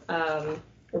varied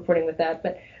reporting with that,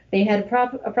 but they had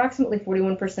approximately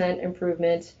 41%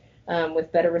 improvement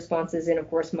with better responses in, of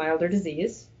course, milder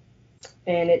disease.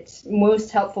 And it's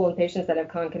most helpful in patients that have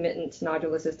concomitant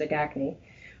nodular cystic acne,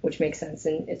 which makes sense,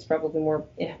 and it's probably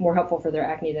more helpful for their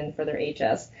acne than for their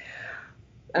HS.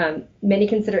 Many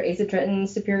consider acitretin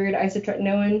superior to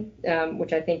isotretinoin,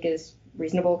 which I think is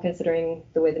reasonable considering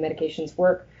the way the medications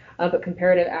work. But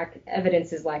comparative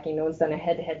evidence is lacking. No one's done a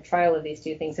head-to-head trial of these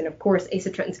two things. And of course,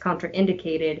 acitretin is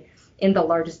contraindicated in the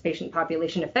largest patient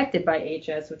population affected by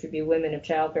HS, which would be women of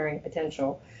childbearing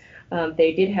potential.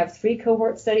 They did have 3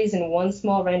 cohort studies and 1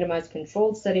 small randomized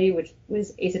controlled study, which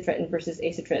was acitretin versus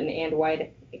acitretin and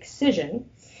wide excision.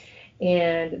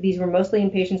 And these were mostly in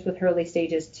patients with Hurley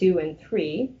stages 2 and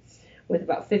 3, with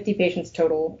about 50 patients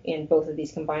total in both of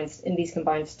these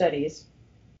combined studies.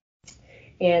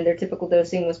 And their typical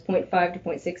dosing was 0.5 to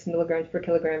 0.6 milligrams per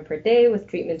kilogram per day, with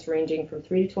treatments ranging from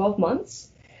 3 to 12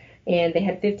 months. And they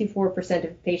had 54%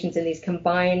 of patients in these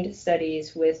combined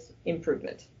studies with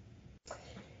improvement.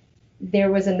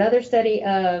 There was another study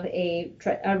of a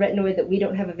retinoid that we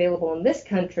don't have available in this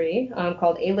country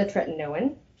called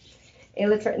alitretinoin.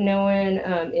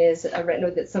 Alitretinoin is a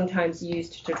retinoid that's sometimes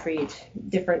used to treat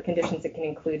different conditions that can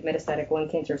include metastatic lung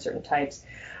cancer of certain types.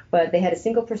 But they had a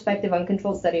single prospective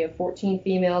uncontrolled study of 14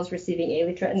 females receiving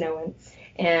alitretinoin,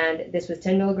 and this was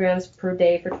 10 milligrams per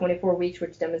day for 24 weeks,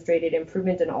 which demonstrated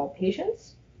improvement in all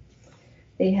patients.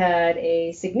 They had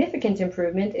a significant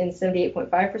improvement in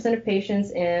 78.5% of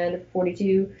patients, and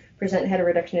 42% had a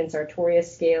reduction in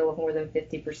Sartorius scale of more than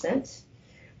 50%,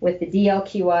 with the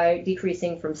DLQI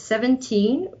decreasing from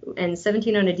 17, and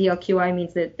 17 on a DLQI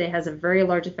means that it has a very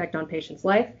large effect on patient's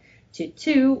life, to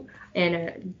 2, and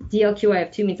a DLQI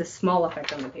of 2 means a small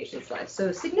effect on the patient's life.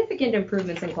 So significant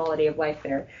improvements in quality of life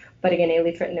there. But again,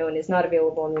 alitretinoin is not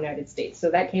available in the United States.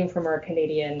 So that came from our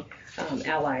Canadian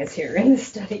allies here in the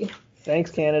study.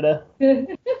 Thanks, Canada. I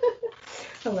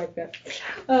like that.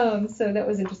 So that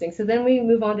was interesting. So then we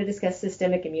move on to discuss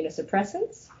systemic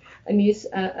immunosuppressants. The use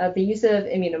of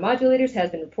immunomodulators has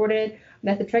been reported.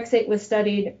 Methotrexate was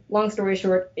studied. Long story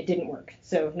short, it didn't work,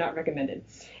 so not recommended.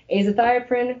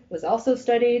 Azathioprine was also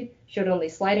studied, showed only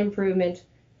slight improvement.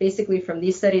 Basically, from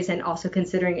these studies and also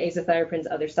considering azathioprin's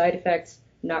other side effects,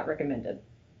 not recommended.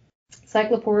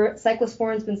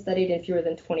 Cyclosporin's been studied in fewer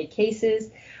than 20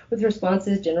 cases, with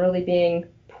responses generally being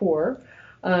poor.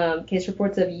 Case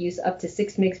reports of use up to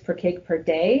 6 mg per kg per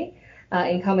day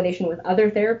in combination with other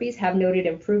therapies have noted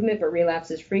improvement, but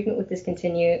relapse is frequent with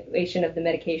discontinuation of the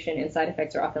medication, and side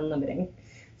effects are often limiting.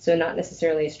 So not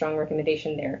necessarily a strong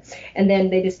recommendation there. And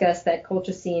then they discussed that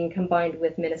colchicine combined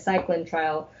with minocycline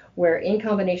trial, where in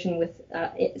combination with,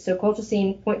 so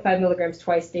colchicine 0.5 milligrams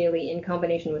twice daily in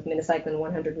combination with minocycline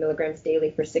 100 milligrams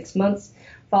daily for 6 months,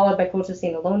 followed by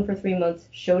colchicine alone for 3 months,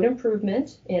 showed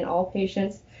improvement in all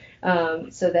patients.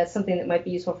 So that's something that might be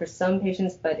useful for some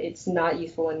patients, but it's not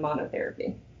useful in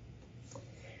monotherapy.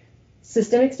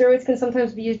 Systemic steroids can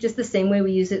sometimes be used just the same way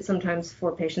we use it sometimes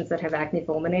for patients that have acne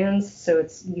fulminans. So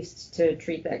it's used to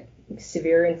treat that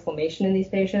severe inflammation in these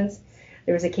patients.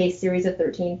 There was a case series of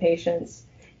 13 patients,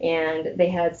 and they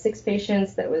had 6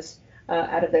 patients that was,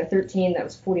 out of their 13, that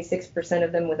was 46%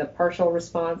 of them with a partial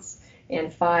response,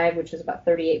 and 5, which was about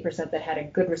 38%, that had a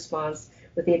good response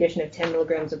with the addition of 10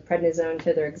 milligrams of prednisone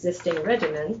to their existing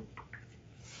regimen.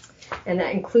 And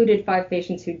that included 5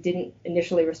 patients who didn't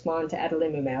initially respond to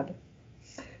adalimumab.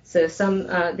 So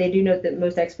they do note that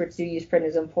most experts do use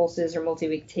prednisone pulses or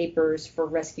multi-week tapers for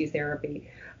rescue therapy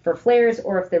for flares,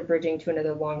 or if they're bridging to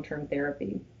another long-term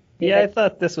therapy. I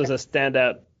thought this was a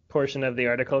standout portion of the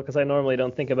article because I normally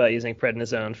don't think about using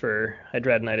prednisone for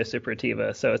hidradenitis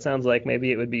suppurativa. So it sounds like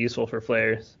maybe it would be useful for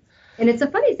flares. And it's a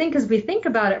funny thing because we think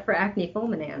about it for acne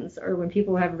fulminans, or when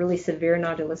people have really severe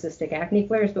nodulocystic acne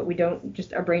flares, but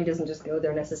our brain doesn't just go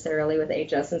there necessarily with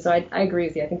HS. And so I agree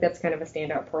with you. I think that's kind of a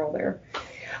standout pearl there.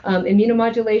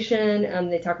 Immunomodulation,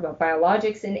 they talk about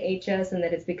biologics in HS and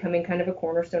that it's becoming kind of a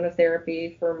cornerstone of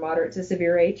therapy for moderate to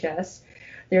severe HS.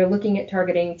 They're looking at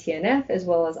targeting TNF as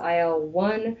well as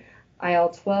IL-1,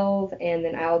 IL-12, and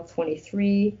then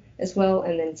IL-23 as well,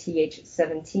 and then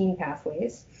Th17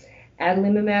 pathways.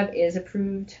 Adalimumab is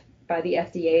approved by the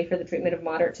FDA for the treatment of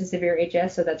moderate to severe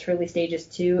HS, so that's early stages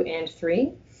 2 and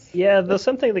 3. Yeah, there's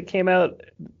something that came out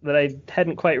that I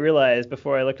hadn't quite realized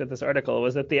before I looked at this article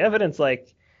was that the evidence,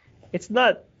 it's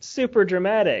not super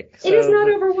dramatic. It is not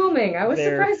overwhelming. I was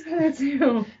surprised by that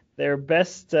too. Their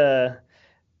best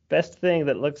thing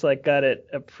that looks like got it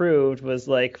approved was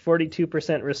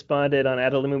 42% responded on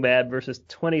adalimumab versus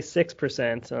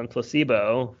 26% on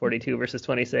placebo, 42 versus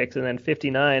 26, and then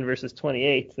 59 versus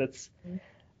 28. It's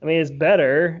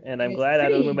better, and I'm glad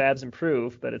adalimumab's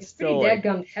improved, but it's still pretty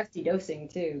dadgum hefty dosing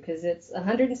too, because it's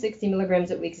 160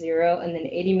 milligrams at week 0, and then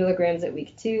 80 milligrams at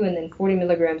week 2, and then 40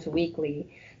 milligrams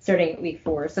weekly starting at week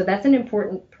 4. So that's an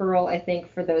important pearl, I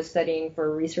think, for those studying for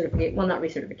recertification. Well, not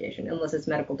recertification, unless it's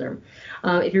medical derm.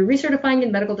 If you're recertifying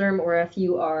in medical derm, or if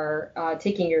you are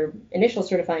taking your initial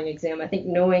certifying exam, I think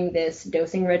knowing this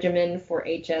dosing regimen for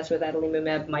HS with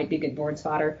adalimumab might be good board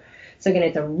fodder. So again,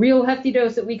 it's a real hefty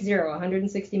dose at week 0,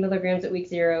 160 milligrams at week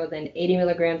 0, then 80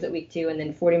 milligrams at week 2, and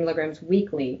then 40 milligrams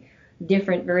weekly.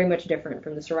 Different, very much different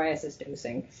from the psoriasis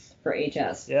dosing for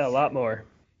HS. Yeah, a lot more.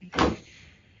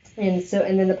 And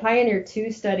then the Pioneer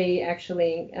 2 study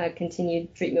actually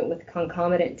continued treatment with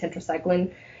concomitant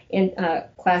tetracycline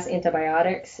class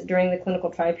antibiotics during the clinical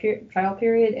trial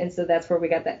period, and so that's where we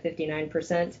got that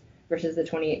 59% versus the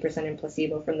 28% in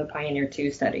placebo from the Pioneer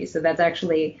 2 study. So that's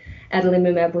actually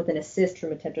adalimumab with an assist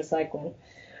from a tetracycline.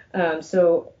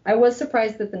 So I was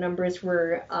surprised that the numbers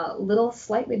were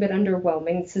slightly bit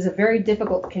underwhelming. This is a very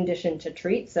difficult condition to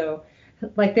treat. So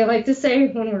like they like to say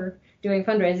when we're doing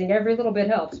fundraising, every little bit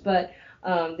helps. But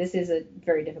this is a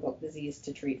very difficult disease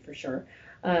to treat for sure.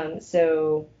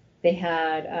 So they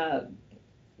had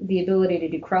the ability to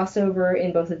do crossover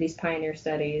in both of these Pioneer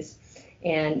studies.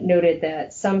 and noted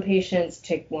that some patients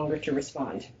take longer to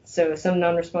respond. So some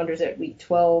non-responders at week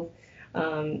 12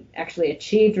 actually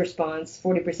achieved response.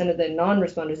 40% of the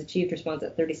non-responders achieved response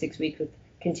at 36 weeks with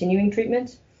continuing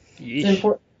treatment. Yeesh. It's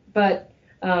important, but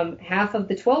half of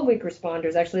the 12-week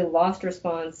responders actually lost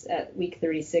response at week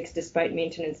 36 despite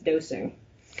maintenance dosing.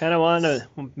 Kind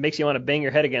of makes you want to bang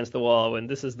your head against the wall when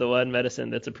this is the one medicine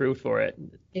that's approved for it.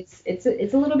 It's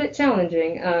a little bit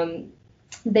challenging.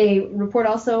 They report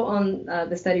also on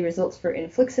the study results for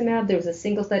infliximab. There was a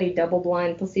single study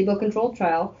double-blind placebo-controlled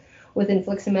trial with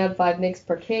infliximab 5 mg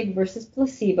per kg versus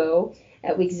placebo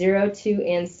at week 0, 2,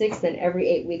 and 6, then every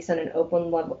 8 weeks on an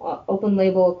open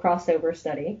label crossover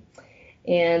study.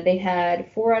 And they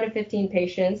had 4 out of 15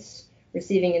 patients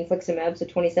receiving infliximab, so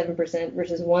 27%,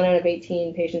 versus 1 out of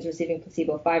 18 patients receiving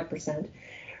placebo, 5%,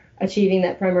 achieving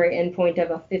that primary endpoint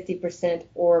of a 50%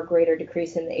 or greater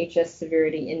decrease in the HS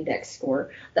Severity Index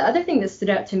score. The other thing that stood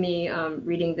out to me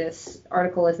reading this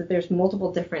article is that there's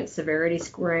multiple different severity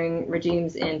scoring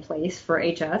regimes in place for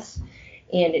HS,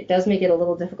 and it does make it a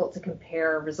little difficult to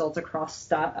compare results across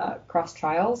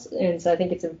trials. And so I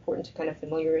think it's important to kind of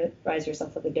familiarize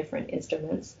yourself with the different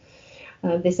instruments.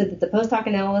 They said that the post hoc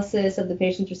analysis of the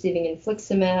patients receiving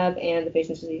infliximab and the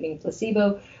patients receiving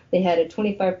placebo, they had a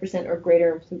 25% or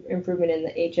greater improvement in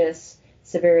the HS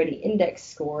Severity Index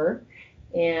score.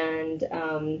 And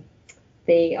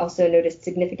they also noticed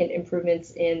significant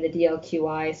improvements in the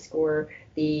DLQI score,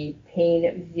 the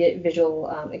pain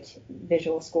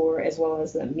visual score, as well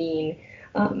as the mean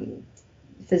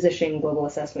physician global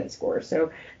assessment score.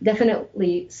 So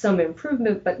definitely some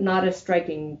improvement, but not a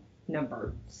striking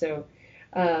number. So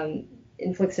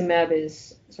infliximab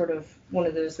is sort of one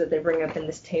of those that they bring up in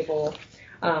this table.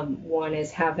 One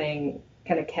is having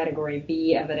kind of category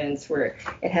B evidence where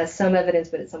it has some evidence,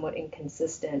 but it's somewhat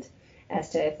inconsistent as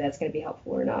to if that's going to be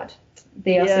helpful or not.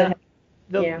 They also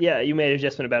you may have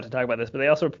just been about to talk about this, but they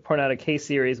also report out a case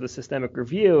series with systemic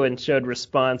review and showed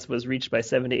response was reached by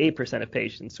 78% of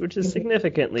patients, which is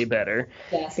significantly better.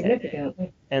 Yeah,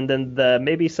 significantly. And then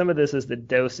maybe some of this is the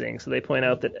dosing. So they point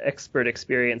out that expert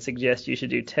experience suggests you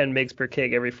should do 10 mg per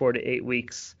kg every 4 to 8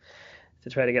 weeks to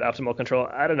try to get optimal control.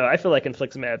 I don't know. I feel like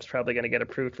infliximab is probably going to get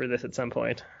approved for this at some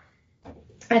point.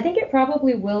 I think it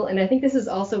probably will, and I think this is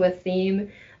also a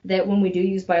theme that when we do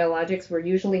use biologics, we're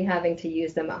usually having to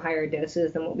use them at higher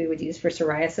doses than what we would use for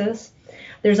psoriasis.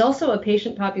 There's also a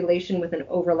patient population with an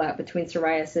overlap between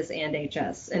psoriasis and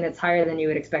HS, and it's higher than you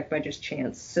would expect by just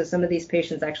chance. So some of these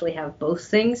patients actually have both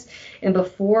things, and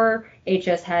before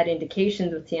HS had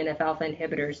indications with TNF-alpha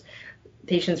inhibitors,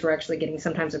 patients were actually getting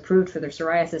sometimes approved for their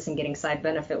psoriasis and getting side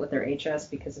benefit with their HS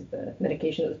because of the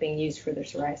medication that was being used for their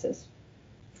psoriasis.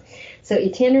 So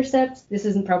etanercept, this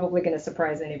isn't probably going to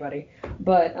surprise anybody,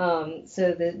 but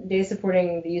so the data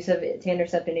supporting the use of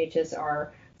etanercept in HS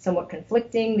are somewhat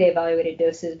conflicting. They evaluated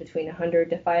doses between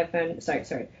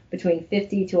between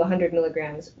 50 to 100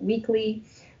 milligrams weekly.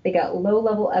 They got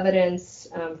low-level evidence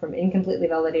from incompletely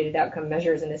validated outcome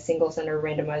measures in a single-center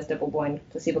randomized double-blind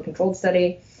placebo-controlled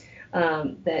study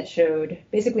that showed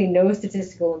basically no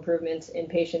statistical improvement in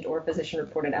patient or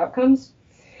physician-reported outcomes.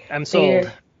 I'm sold.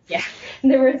 Yeah,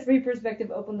 there were 3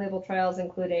 prospective open-label trials,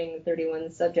 including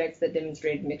 31 subjects that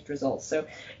demonstrated mixed results. So,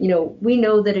 we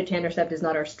know that etanercept is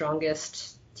not our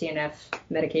strongest TNF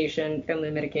medication, family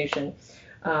medication,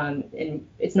 and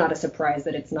it's not a surprise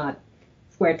that it's not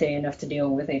fuerte enough to deal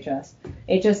with HS.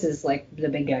 HS is like the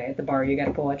big guy at the bar. You got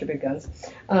to pull out your big guns.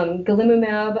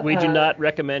 Golimumab. We do not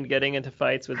recommend getting into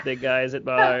fights with big guys at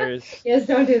bars. Yes,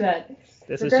 don't do that.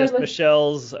 This is just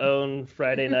Michelle's own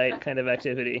Friday night kind of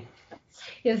activity.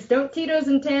 Yes, don't Tito's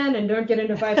and tan, and don't get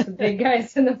into fights with big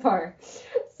guys in the bar.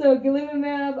 So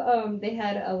golimumab, they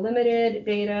had a limited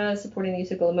data supporting the use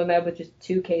of golimumab with just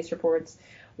 2 case reports.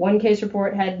 One case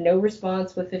report had no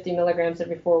response with 50 milligrams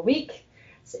every 4 weeks.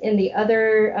 In the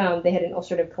other, they had an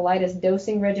ulcerative colitis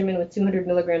dosing regimen with 200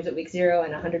 milligrams at week 0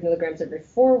 and 100 milligrams every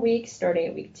 4 weeks, starting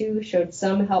at week 2, showed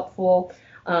some helpful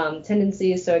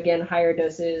tendencies. So again, higher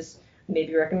doses may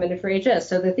be recommended for HS.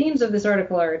 So the themes of this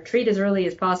article are treat as early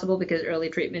as possible because early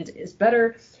treatment is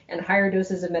better, and higher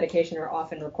doses of medication are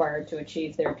often required to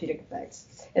achieve therapeutic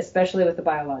effects, especially with the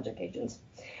biologic agents.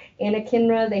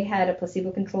 Anakinra, they had a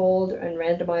placebo-controlled and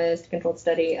randomized controlled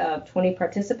study of 20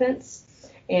 participants,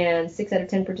 and 6 out of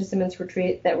 10 participants were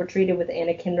treated with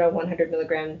anakinra 100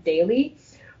 milligrams daily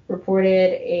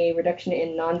reported a reduction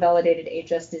in non-validated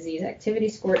HS disease activity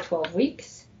score at 12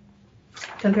 weeks.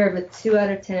 Compared with 2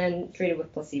 out of 10 treated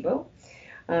with placebo.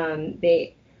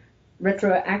 They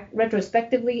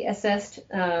retrospectively assessed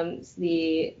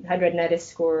the hidradenitis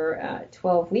score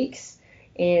 12 weeks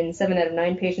And 7 out of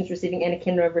 9 patients receiving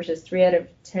anakinra versus 3 out of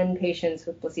 10 patients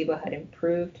with placebo had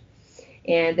improved.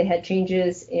 And they had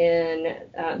changes in,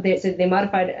 they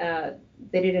modified,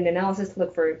 they did an analysis to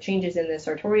look for changes in the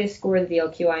Sartorius score, the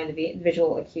VLQI, and the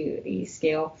visual acuity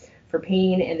scale for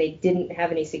pain, and they didn't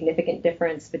have any significant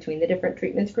difference between the different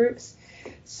treatment groups.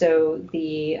 So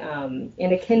the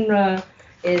anakinra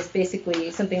is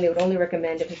basically something they would only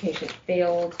recommend if a patient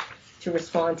failed to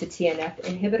respond to TNF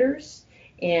inhibitors.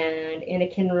 And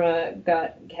anakinra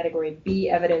got category B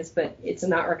evidence, but it's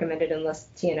not recommended unless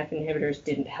TNF inhibitors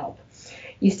didn't help.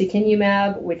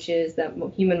 Ustekinumab, which is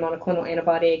the human monoclonal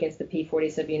antibody against the P40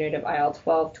 subunit of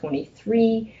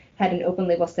IL-12/23, had an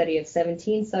open-label study of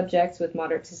 17 subjects with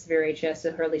moderate to severe HS,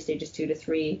 so early stages 2 to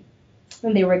 3,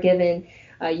 and they were given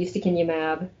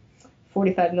ustekinumab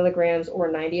 45 milligrams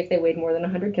or 90 if they weighed more than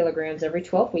 100 kilograms every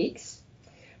 12 weeks.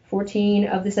 14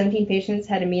 of the 17 patients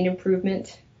had a mean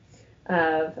improvement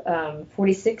of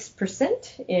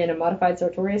 46% in a modified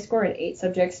Sartorius score, and 8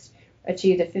 subjects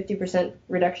achieved a 50%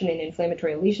 reduction in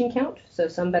inflammatory lesion count, so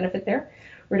some benefit there.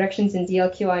 Reductions in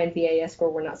DLQI and VAS score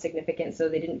were not significant, so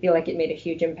they didn't feel like it made a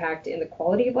huge impact in the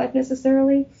quality of life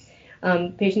necessarily.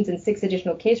 Patients in 6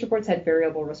 additional case reports had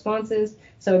variable responses.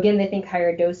 So again, they think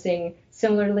higher dosing,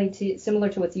 similar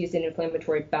to what's used in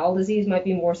inflammatory bowel disease, might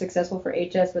be more successful for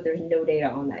HS, but there's no data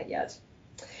on that yet.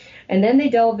 And then they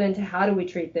delve into how do we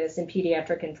treat this in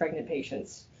pediatric and pregnant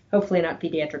patients. Hopefully not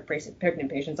pediatric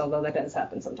pregnant patients, although that does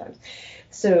happen sometimes.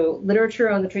 So literature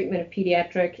on the treatment of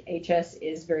pediatric HS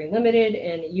is very limited,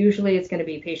 and usually it's going to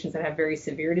be patients that have very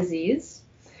severe disease.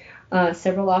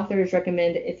 Several authors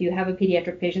recommend if you have a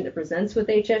pediatric patient that presents with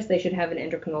HS, they should have an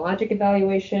endocrinologic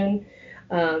evaluation,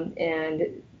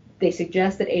 and they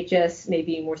suggest that HS may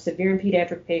be more severe in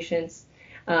pediatric patients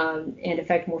and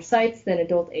affect more sites than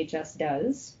adult HS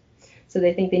does. So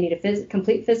they think they need a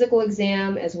complete physical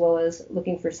exam as well as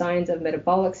looking for signs of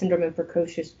metabolic syndrome and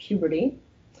precocious puberty.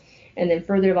 And then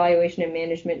further evaluation and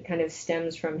management kind of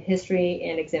stems from history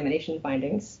and examination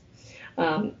findings.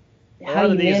 A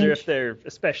lot of these are if they're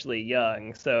especially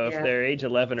young. So if they're age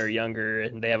 11 or younger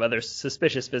and they have other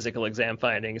suspicious physical exam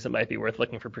findings, it might be worth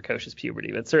looking for precocious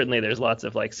puberty. But certainly there's lots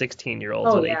of like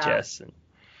 16-year-olds with HS.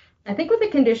 I think with a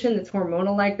condition that's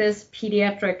hormonal like this,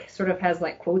 pediatric sort of has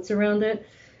like quotes around it.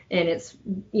 And it's,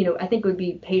 I think it would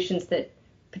be patients that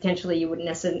potentially you would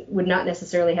not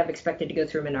necessarily have expected to go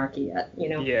through menarche yet,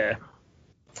 Yeah.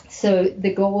 So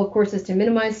the goal, of course, is to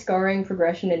minimize scarring,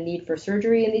 progression, and need for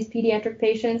surgery in these pediatric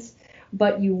patients.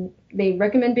 But they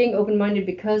recommend being open-minded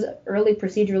because early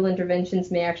procedural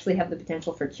interventions may actually have the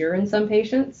potential for cure in some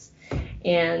patients.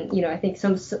 And, I think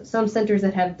some centers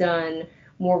that have done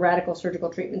more radical surgical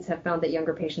treatments have found that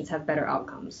younger patients have better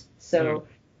outcomes. So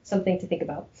something to think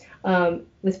about.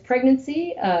 With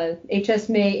pregnancy, HS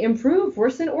may improve,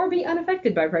 worsen, or be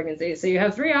unaffected by pregnancy. So you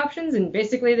have 3 options, and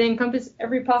basically they encompass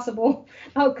every possible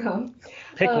outcome.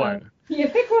 Pick one. Yeah,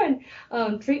 pick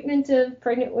one. Treatment of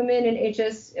pregnant women in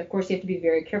HS, of course, you have to be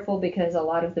very careful because a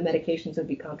lot of the medications would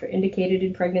be contraindicated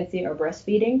in pregnancy or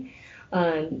breastfeeding.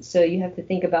 So you have to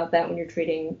think about that when you're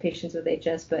treating patients with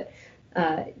HS. But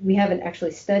we haven't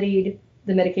actually studied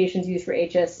the medications used for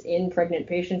HS in pregnant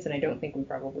patients, and I don't think we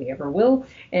probably ever will.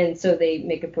 And so they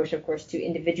make a push, of course, to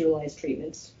individualize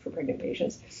treatments for pregnant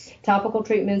patients. Topical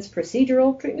treatments,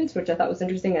 procedural treatments, which I thought was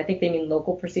interesting. I think they mean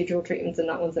local procedural treatments and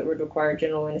not ones that would require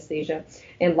general anesthesia.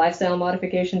 And lifestyle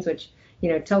modifications, which,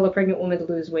 tell a pregnant woman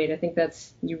to lose weight. I think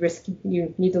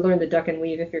you need to learn the duck and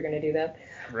weave if you're going to do that.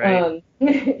 Right.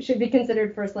 Should be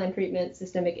considered first-line treatment.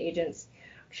 Systemic agents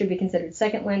should be considered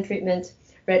second-line treatment.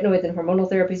 Retinoids and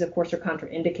hormonal therapies, of course, are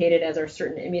contraindicated, as are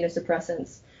certain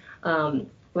immunosuppressants.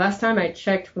 Last time I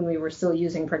checked, when we were still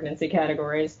using pregnancy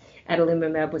categories,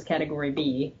 adalimumab was category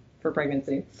B for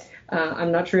pregnancy.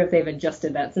 I'm not sure if they've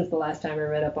adjusted that since the last time I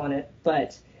read up on it,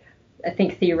 but I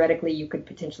think theoretically you could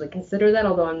potentially consider that,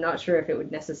 although I'm not sure if it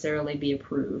would necessarily be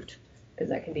approved, because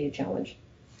that can be a challenge.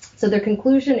 So their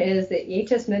conclusion is that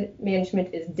HS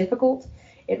management is difficult.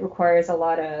 It requires a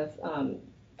lot of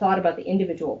thought about the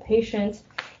individual patient,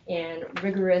 and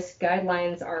rigorous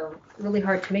guidelines are really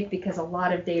hard to make because a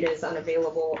lot of data is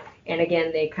unavailable. And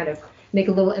again, they kind of make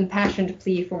a little impassioned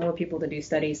plea for more people to do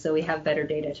studies so we have better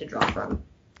data to draw from.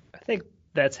 I think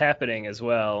that's happening as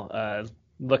well.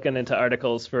 Looking into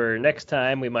articles for next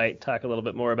time, we might talk a little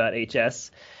bit more about HS,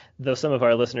 though some of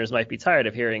our listeners might be tired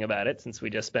of hearing about it since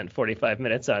we just spent 45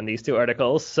 minutes on these 2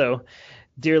 articles. So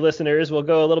dear listeners, we'll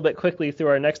go a little bit quickly through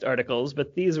our next articles,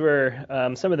 but these were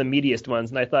some of the meatiest ones,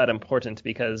 and I thought important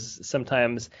because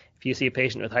sometimes if you see a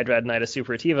patient with hidradenitis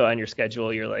suppurativa on your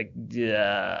schedule, you're like,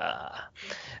 yeah.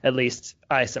 At least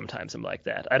I sometimes am like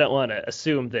that. I don't want to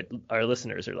assume that our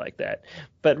listeners are like that,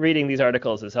 but reading these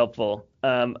articles is helpful.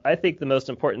 I think the most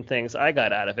important things I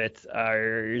got out of it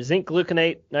are zinc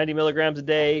gluconate, 90 milligrams a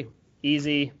day,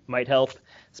 easy, might help.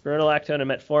 Spironolactone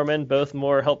and metformin, both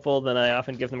more helpful than I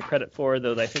often give them credit for,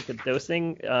 though I think the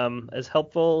dosing is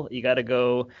helpful. You got to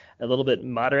go a little bit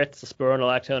moderate. So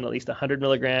spironolactone, at least 100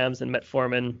 milligrams, and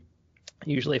metformin,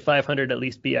 usually 500 at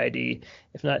least BID,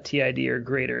 if not TID or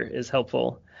greater, is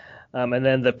helpful. And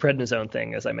then the prednisone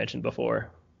thing, as I mentioned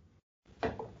before.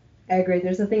 I agree.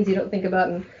 There's some things you don't think about,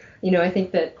 and I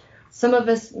think that some of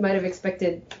us might have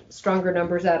expected stronger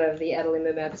numbers out of the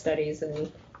adalimumab studies,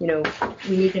 and we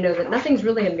need to know that nothing's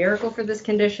really a miracle for this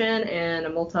condition, and a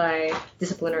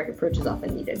multidisciplinary approach is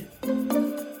often needed.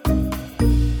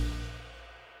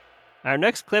 Our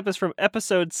next clip is from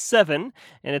episode 7,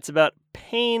 and it's about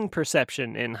pain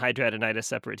perception in hidradenitis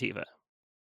suppurativa.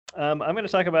 I'm going to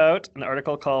talk about an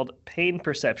article called Pain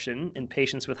Perception in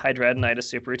Patients with Hidradenitis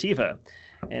Suppurativa.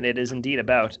 And it is indeed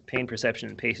about pain perception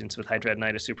in patients with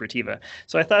hidradenitis suppurativa.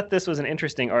 So I thought this was an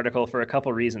interesting article for a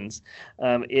couple reasons.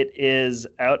 It is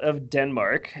out of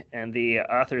Denmark, and the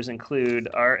authors include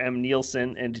R.M.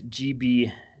 Nielsen and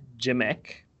G.B.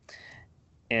 Jemek.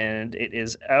 And it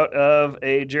is out of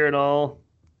a journal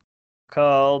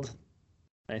called,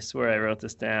 I swear I wrote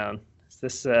this down. Is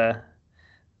this,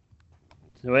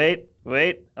 wait,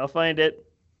 I'll find it.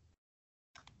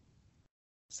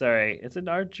 Sorry, it's an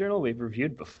art journal we've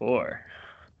reviewed before.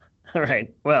 All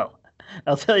right, well,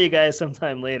 I'll tell you guys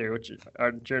sometime later which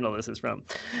art journal this is from.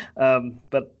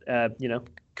 But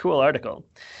cool article.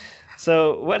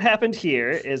 So what happened here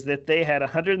is that they had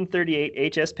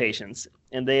 138 HS patients,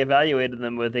 and they evaluated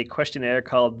them with a questionnaire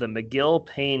called the McGill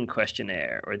Pain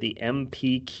Questionnaire, or the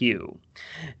MPQ,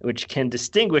 which can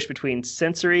distinguish between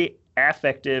sensory,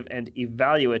 affective, and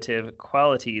evaluative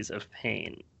qualities of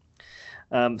pain.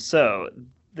 So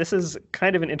this is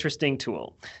kind of an interesting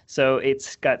tool. So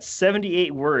it's got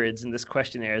 78 words in this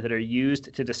questionnaire that are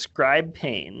used to describe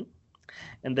pain,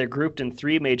 and they're grouped in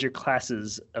 3 major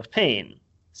classes of pain: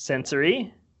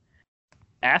 sensory,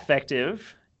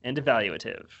 affective, and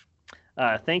evaluative.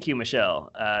 Thank you,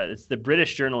 Michelle. It's the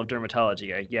British Journal of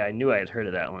Dermatology. I knew I had heard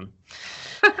of that one.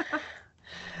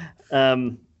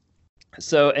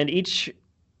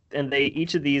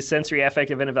 Each of these sensory,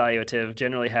 affective, and evaluative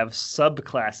generally have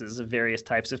subclasses of various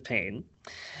types of pain.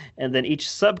 And then each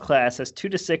subclass has 2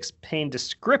 to 6 pain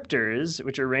descriptors,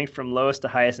 which are ranked from lowest to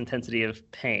highest intensity of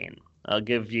pain. I'll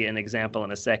give you an example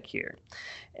in a sec here.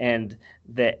 And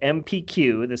the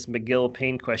MPQ, this McGill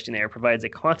Pain Questionnaire, provides a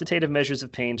quantitative measures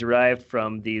of pain derived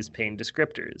from these pain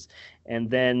descriptors. And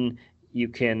then you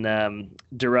can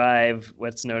derive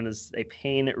what's known as a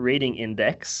pain rating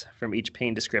index from each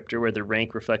pain descriptor, where the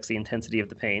rank reflects the intensity of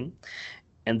the pain.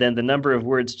 And then the number of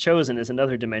words chosen is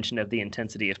another dimension of the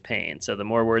intensity of pain. So the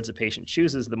more words a patient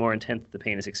chooses, the more intense the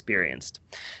pain is experienced.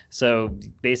 So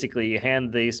basically, you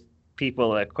hand these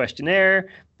people a questionnaire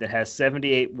that has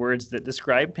 78 words that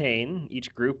describe pain,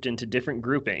 each grouped into different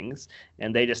groupings,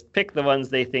 and they just pick the ones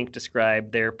they think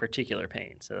describe their particular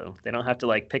pain. So they don't have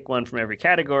to pick one from every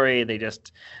category. They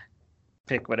just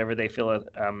pick whatever they feel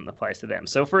applies to them.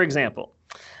 So for example,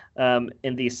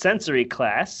 in the sensory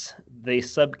class, the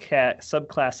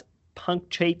subclass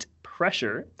punctate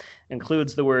pressure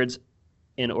includes the words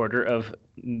in order of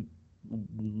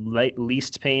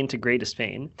least pain to greatest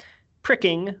pain: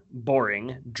 pricking,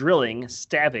 boring, drilling,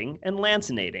 stabbing, and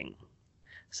lancinating.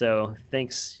 So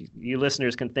thanks, you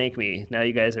listeners can thank me. Now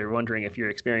you guys are wondering if you're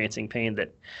experiencing pain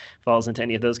that falls into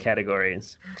any of those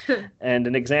categories. And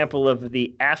an example of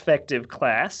the affective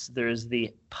class, there's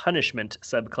the punishment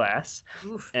subclass.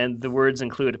 Oof. And the words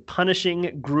include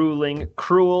punishing, grueling,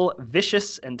 cruel,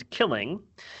 vicious, and killing.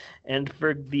 And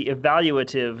for the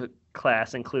evaluative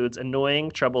class includes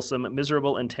annoying, troublesome,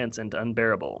 miserable, intense, and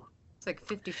unbearable. It's like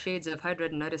 50 Shades of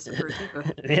Hidradenitis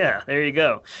Suppurativa. Yeah, there you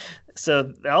go.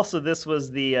 So also this was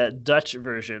the Dutch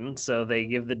version, so they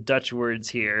give the Dutch words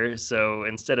here. So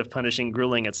instead of punishing,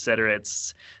 grueling, etc.,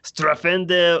 it's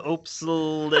strafende,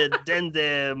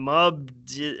 opselendende, mob.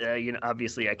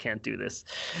 Obviously I can't do this.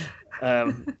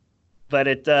 But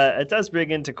it does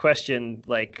bring into question,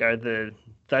 are the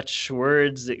Dutch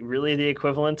words really the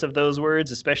equivalent of those words,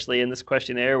 especially in this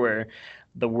questionnaire where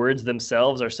the words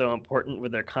themselves are so important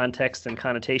with their context and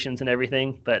connotations and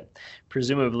everything, but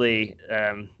presumably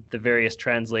the various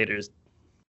translators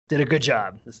did a good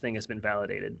job. This thing has been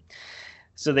validated.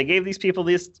 So they gave these people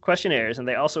these questionnaires, and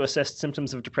they also assessed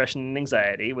symptoms of depression and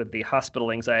anxiety with the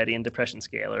Hospital Anxiety and Depression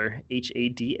Scale, or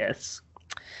HADS.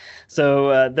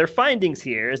 So their findings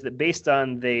here is that based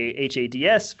on the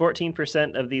HADS,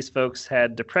 14% of these folks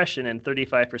had depression and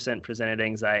 35% presented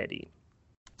anxiety,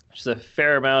 which is a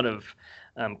fair amount of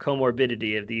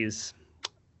comorbidity of these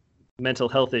mental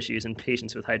health issues in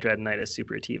patients with hidradenitis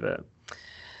suppurativa.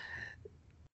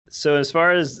 So as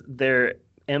far as their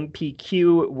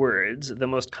MPQ words, the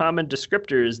most common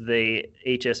descriptors the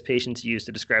HS patients used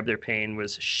to describe their pain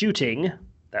was shooting,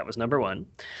 that was number one,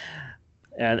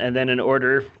 and then in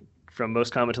order from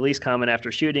most common to least common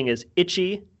after shooting is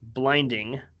itchy,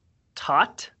 blinding,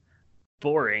 taut,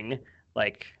 boring,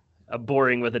 like a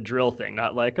boring with a drill thing,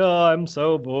 not like, oh, I'm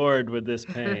so bored with this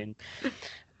pain,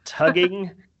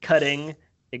 tugging, cutting,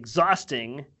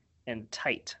 exhausting, and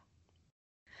tight.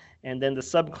 And then the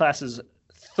subclasses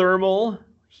thermal,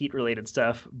 heat-related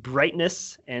stuff,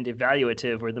 brightness, and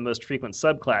evaluative were the most frequent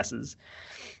subclasses.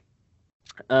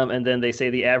 And then they say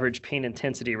the average pain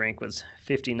intensity rank was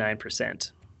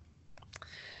 59%.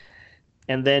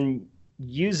 And then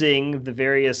using the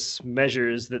various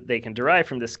measures that they can derive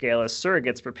from this scale as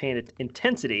surrogates for pain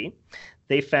intensity,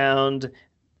 they found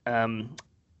a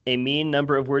mean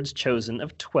number of words chosen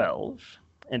of 12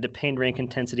 and a pain rank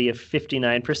intensity of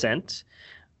 59%.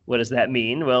 What does that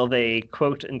mean? Well, they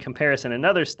quote in comparison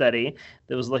another study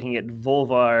that was looking at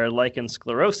vulvar lichen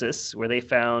sclerosis, where they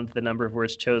found the number of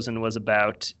words chosen was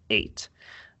about 8.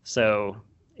 So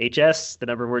HS, the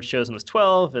number of words chosen was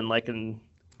 12, and lichen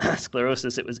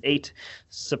sclerosis, it was 8,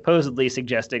 supposedly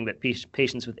suggesting that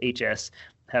patients with HS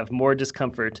have more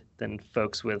discomfort than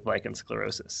folks with lichen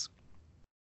sclerosis.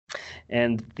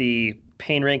 And the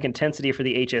pain rank intensity for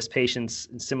the HS patients,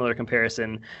 in similar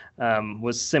comparison,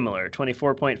 was similar,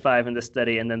 24.5 in this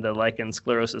study, and then the lichen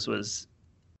sclerosis was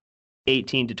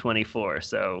 18 to 24,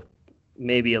 so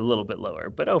maybe a little bit lower,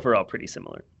 but overall pretty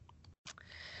similar.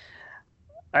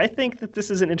 I think that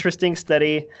this is an interesting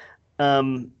study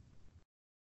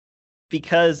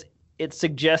because it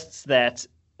suggests that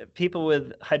people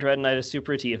with hidradenitis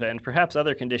suppurativa, and perhaps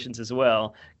other conditions as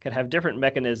well, could have different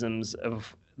mechanisms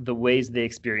of the ways they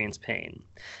experience pain.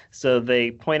 So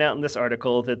they point out in this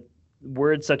article that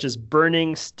words such as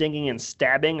burning, stinging, and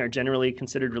stabbing are generally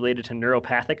considered related to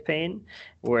neuropathic pain,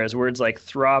 whereas words like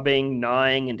throbbing,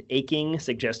 gnawing, and aching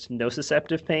suggest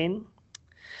nociceptive pain.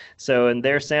 So in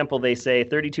their sample, they say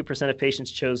 32% of patients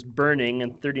chose burning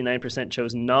and 39%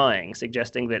 chose gnawing,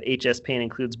 suggesting that HS pain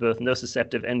includes both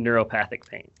nociceptive and neuropathic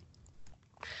pain.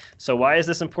 So why is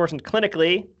this important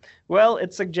clinically? Well,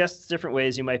 it suggests different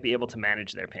ways you might be able to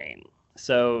manage their pain.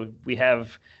 So we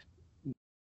have,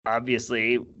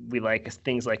 obviously, we like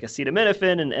things like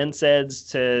acetaminophen and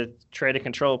NSAIDs to try to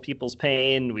control people's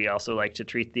pain. We also like to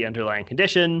treat the underlying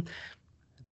condition.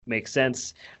 Makes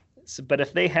sense. But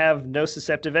if they have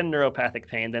nociceptive and neuropathic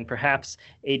pain, then perhaps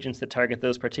agents that target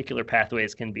those particular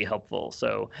pathways can be helpful.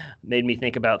 So made me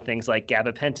think about things like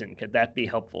gabapentin. Could that be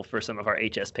helpful for some of our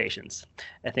HS patients?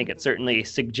 I think it certainly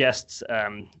suggests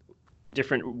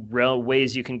different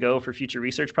ways you can go for future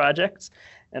research projects.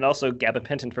 And also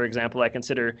gabapentin, for example, I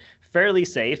consider fairly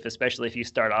safe, especially if you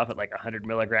start off at like 100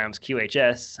 milligrams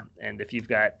QHS. And if you've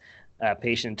got a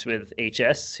patient with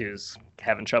HS who's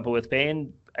having trouble with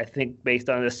pain, I think based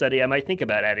on this study, I might think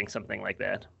about adding something like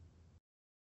that.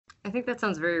 I think that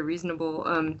sounds very reasonable.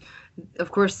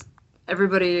 Of course,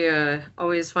 everybody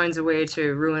always finds a way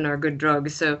to ruin our good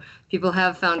drugs. So people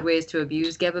have found ways to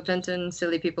abuse gabapentin.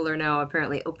 Silly people are now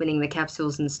apparently opening the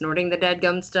capsules and snorting the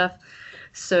dadgum stuff.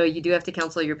 So you do have to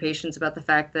counsel your patients about the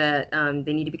fact that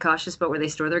they need to be cautious about where they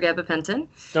store their gabapentin.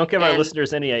 Don't give our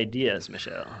listeners any ideas,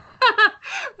 Michelle.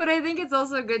 But I think it's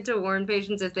also good to warn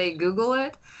patients if they Google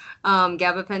it.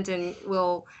 Gabapentin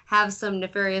will have some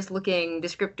nefarious-looking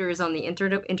descriptors on the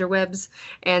interwebs,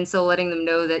 and so letting them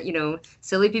know that,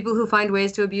 silly people who find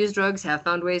ways to abuse drugs have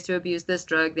found ways to abuse this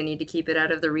drug. They need to keep it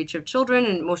out of the reach of children,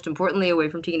 and most importantly, away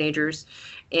from teenagers.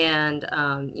 And,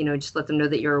 just let them know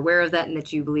that you're aware of that and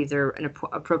that you believe they're an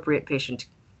appropriate patient.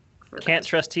 Can't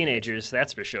trust teenagers,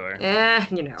 that's for sure.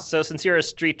 So since you're a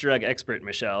street drug expert,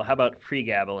 Michelle, how about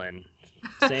pregabalin?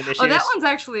 Same issues? Oh, that one's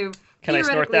actually Can I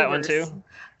snort that one worse. too?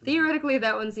 Theoretically,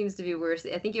 that one seems to be worse.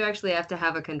 I think you actually have to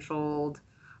have a controlled,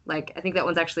 I think that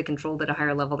one's actually controlled at a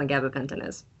higher level than gabapentin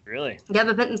is. Really?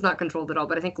 Gabapentin's not controlled at all,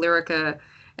 but I think Lyrica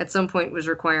at some point was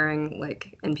requiring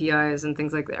NPIs and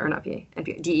things like that, or not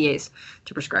DEAs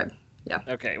to prescribe. Yeah.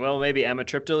 Okay, well, maybe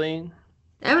amitriptyline?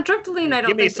 Amitriptyline, I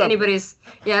don't think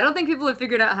I don't think people have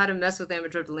figured out how to mess with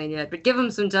amitriptyline yet, but give them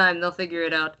some time, they'll figure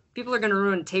it out. People are going to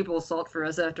ruin table salt for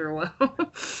us after a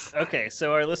while. Okay,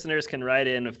 so our listeners can write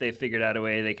in if they've figured out a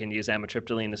way they can use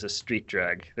amitriptyline as a street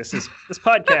drug. This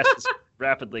podcast is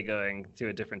rapidly going to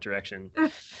a different direction.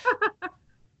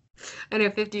 I know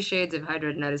 50 Shades of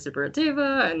Hidradenitis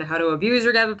Suppurativa and How to Abuse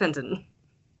Your Gabapentin.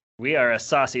 We are a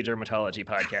saucy dermatology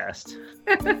podcast.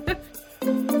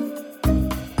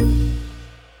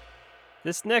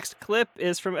 This next clip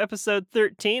is from episode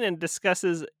 13 and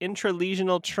discusses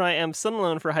intralesional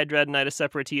triamcinolone for hidradenitis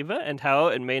suppurativa and how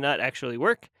it may not actually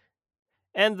work.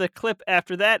 And the clip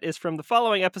after that is from the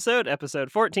following episode,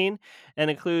 episode 14,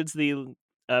 and includes the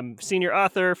senior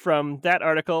author from that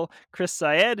article, Chris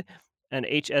Syed, an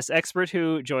HS expert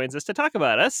who joins us to talk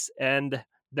about us. And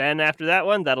then after that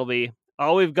one, that'll be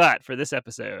all we've got for this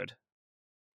episode.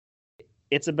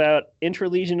 It's about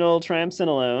intralesional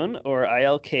triamcinolone, or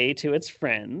ILK, to its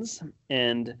friends.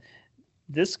 And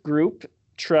this group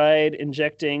tried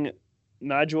injecting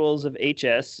nodules of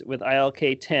HS with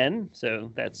ILK-10,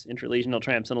 so that's intralesional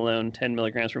triamcinolone, 10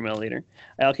 milligrams per milliliter,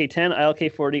 ILK-10,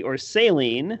 ILK-40, or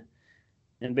saline,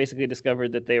 and basically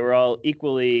discovered that they were all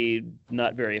equally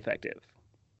not very effective.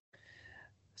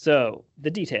 So,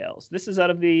 the details. This is out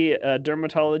of the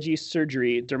Dermatologic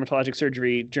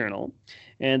Surgery Journal,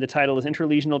 and the title is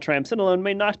Intralesional Triamcinolone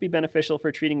May Not Be Beneficial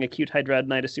for Treating Acute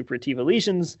Hidradenitis Suppurativa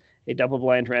Lesions, a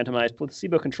double-blind randomized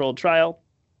placebo-controlled trial.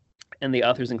 And the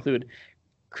authors include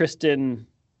Kristen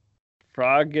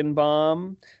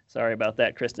Frogenbaum, sorry about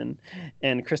that, Kristen,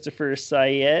 and Christopher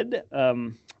Syed.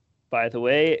 By the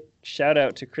way, shout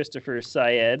out to Christopher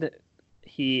Syed.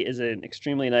 He is an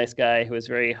extremely nice guy who was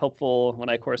very helpful when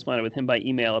I corresponded with him by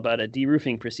email about a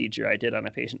de-roofing procedure I did on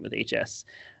a patient with HS,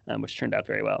 which turned out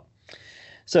very well.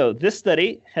 So this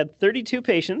study had 32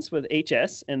 patients with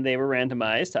HS, and they were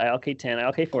randomized to ILK-10,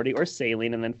 ILK-40, or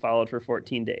saline, and then followed for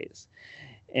 14 days.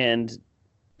 And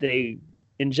they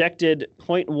injected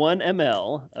 0.1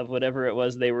 ml of whatever it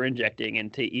was they were injecting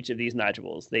into each of these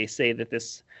nodules. They say that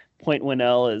this 0.1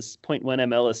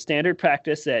 ml is standard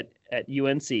practice at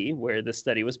UNC, where the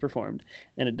study was performed,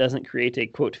 and it doesn't create a,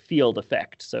 quote, field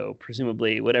effect. So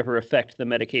presumably whatever effect the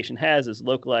medication has is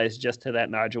localized just to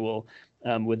that nodule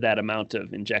with that amount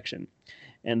of injection.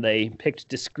 And they picked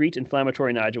discrete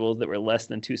inflammatory nodules that were less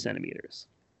than 2 centimeters.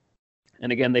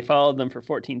 And again, they followed them for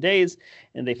 14 days,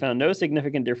 and they found no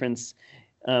significant difference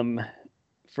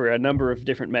for a number of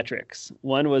different metrics.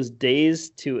 One was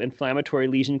days to inflammatory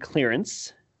lesion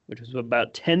clearance, which was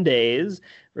about 10 days,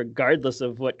 regardless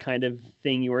of what kind of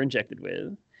thing you were injected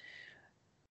with.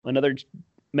 Another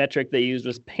metric they used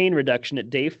was pain reduction at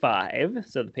day 5,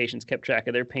 so the patients kept track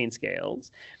of their pain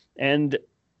scales. And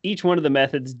each one of the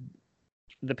methods,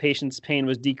 the patient's pain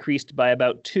was decreased by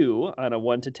about 2 on a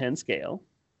 1 to 10 scale.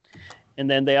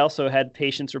 And then they also had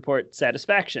patients report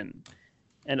satisfaction.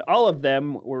 And all of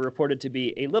them were reported to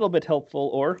be a little bit helpful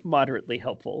or moderately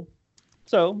helpful.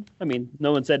 So,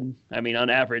 no one said, on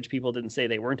average, people didn't say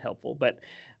they weren't helpful, but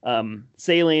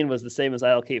saline was the same as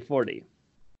ILK-40.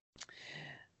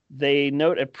 They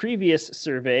note a previous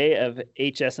survey of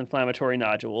HS inflammatory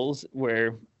nodules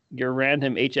where your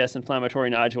random HS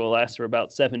inflammatory nodule lasts for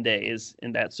about 7 days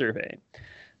in that survey.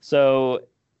 So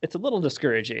it's a little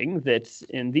discouraging that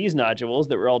in these nodules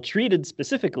that were all treated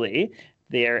specifically,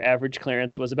 their average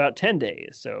clearance was about 10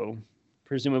 days. So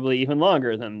presumably even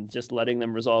longer than just letting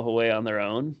them resolve away on their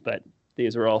own. But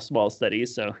these are all small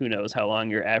studies, so who knows how long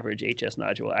your average HS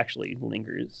nodule actually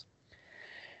lingers.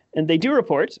 And they do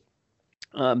report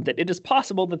that it is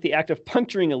possible that the act of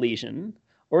puncturing a lesion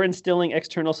or instilling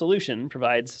external solution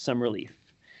provides some relief.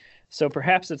 So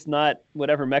perhaps it's not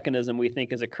whatever mechanism we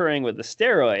think is occurring with the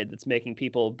steroid that's making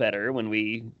people better when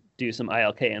we do some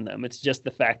ILK in them. It's just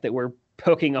the fact that we're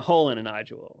poking a hole in a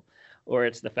nodule, or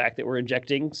it's the fact that we're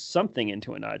injecting something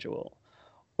into a nodule,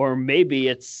 or maybe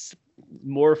it's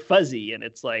more fuzzy and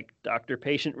it's like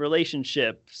doctor-patient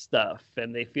relationship stuff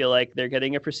and they feel like they're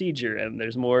getting a procedure and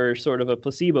there's more sort of a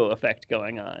placebo effect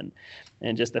going on,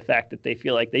 and just the fact that they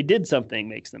feel like they did something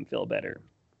makes them feel better.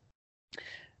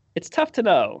 It's tough to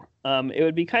know. It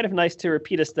would be kind of nice to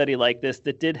repeat a study like this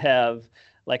that did have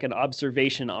like an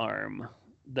observation arm,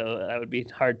 though that would be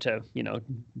hard to,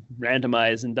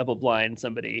 randomize and double blind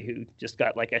somebody who just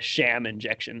got like a sham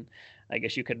injection. I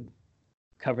guess you could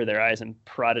cover their eyes and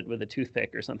prod it with a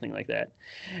toothpick or something like that.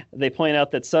 They point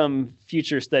out that some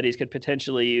future studies could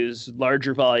potentially use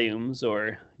larger volumes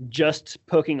or just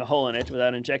poking a hole in it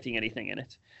without injecting anything in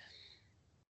it.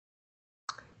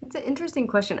 It's an interesting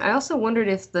question. I also wondered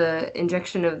if the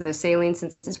injection of the saline,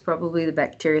 since it's probably the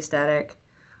bacteriostatic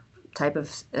type of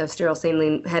sterile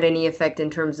saline, had any effect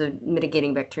in terms of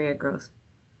mitigating bacteria growth.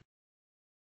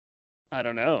 I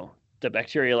don't know. Do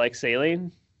bacteria like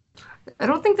saline? I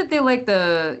don't think that they like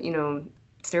the,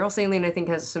 sterile saline. I think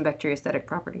has some bacteriostatic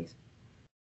properties.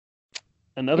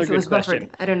 Another If it good was question.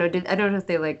 buffered, I don't know. I don't know if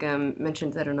they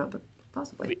mentioned that or not, but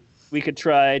possibly. We could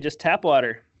try just tap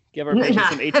water. Give our Nah, patients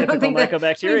some I don't atypical think that we get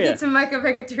mycobacteria. some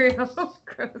mycobacterial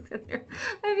growth in there.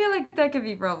 I feel like that could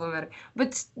be problematic.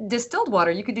 But distilled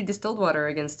water, you could do distilled water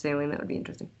against saline. That would be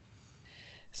interesting.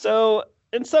 So,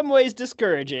 in some ways,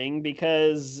 discouraging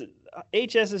because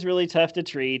HS is really tough to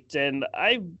treat. And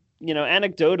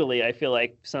anecdotally, I feel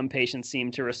like some patients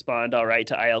seem to respond all right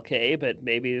to ILK, but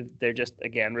maybe they're just,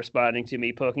 again, responding to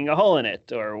me poking a hole in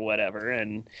it or whatever.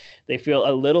 And they feel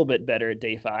a little bit better at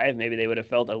day 5. Maybe they would have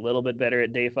felt a little bit better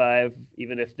at day 5,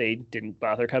 even if they didn't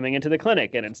bother coming into the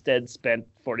clinic and instead spent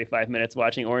 45 minutes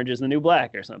watching Orange is the New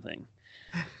Black or something.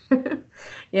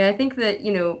 Yeah, I think that,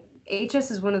 HS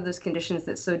is one of those conditions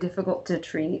that's so difficult to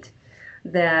treat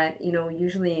that,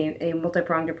 usually a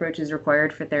multi-pronged approach is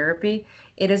required for therapy.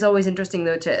 It is always interesting,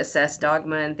 though, to assess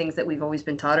dogma and things that we've always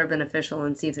been taught are beneficial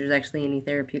and see if there's actually any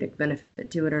therapeutic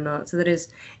benefit to it or not. So that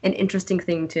is an interesting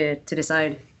thing to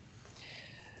decide.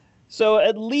 So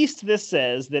at least this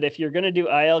says that if you're going to do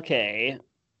ILK,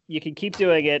 you can keep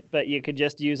doing it, but you could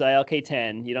just use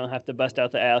ILK10. You don't have to bust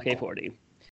out the ILK40.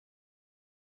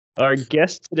 Our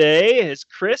guest today is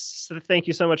Chris. So thank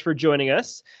you so much for joining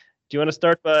us. Do you want to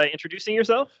start by introducing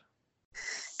yourself?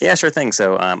 Yeah, sure thing.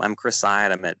 So I'm Chris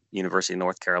Syed. I'm at University of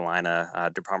North Carolina,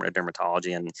 Department of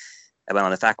Dermatology, and I've been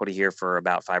on the faculty here for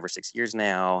about 5 or 6 years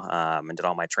now, and did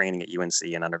all my training at UNC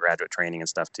and undergraduate training and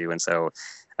stuff too. And so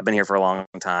I've been here for a long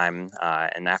time.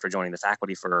 And after joining the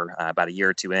faculty for about a year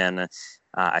or two in,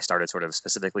 I started sort of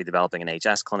specifically developing an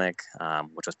HS clinic,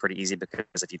 which was pretty easy because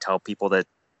if you tell people that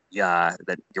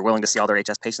you're willing to see all their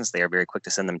HS patients, they are very quick to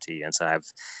send them to you. And so I've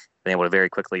been able to very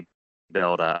quickly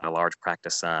build a large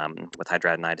practice with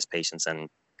hidradenitis patients, and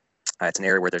it's an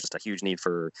area where there's just a huge need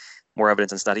for more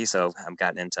evidence and study. So I've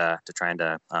gotten into trying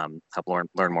to help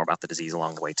learn more about the disease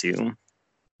along the way too.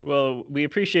 Well, we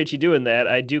appreciate you doing that.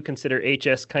 I do consider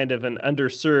HS kind of an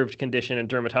underserved condition in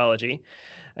dermatology.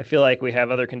 I feel like we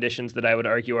have other conditions that I would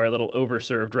argue are a little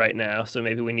overserved right now, so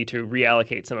maybe we need to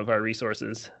reallocate some of our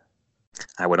resources.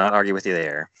 I would not argue with you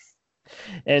there.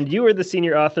 And you were the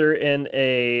senior author in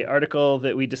an article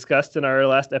that we discussed in our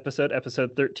last episode,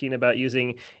 episode 13, about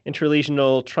using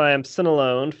intralesional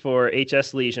triamcinolone for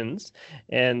HS lesions.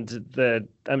 And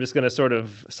I'm just going to sort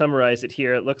of summarize it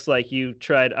here. It looks like you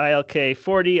tried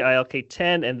ILK40,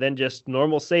 ILK10, and then just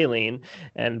normal saline.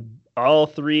 And all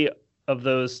 3 of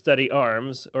those study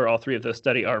arms, or all 3 of those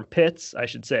study armpits, I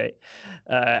should say,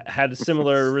 had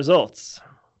similar results.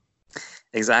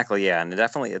 Exactly, yeah, and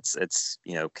definitely it's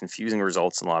confusing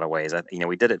results in a lot of ways.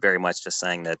 We did it very much just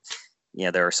saying that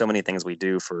there are so many things we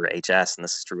do for HS, and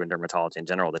this is true in dermatology in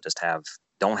general, that just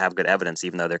don't have good evidence,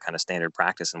 even though they're kind of standard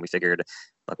practice. And we figured,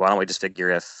 like, why don't we just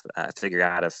figure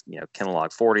out if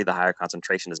Kenalog 40, the higher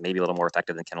concentration, is maybe a little more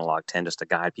effective than Kenalog 10, just to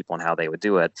guide people on how they would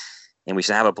do it. And we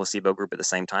should have a placebo group at the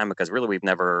same time, because really we've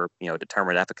never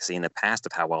determined efficacy in the past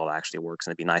of how well it actually works,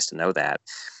 and it'd be nice to know that.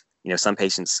 Some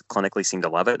patients clinically seem to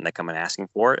love it and they come in asking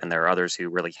for it. And there are others who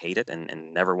really hate it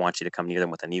and never want you to come near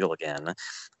them with a needle again.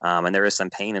 And there is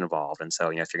some pain involved. And so,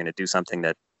 if you're going to do something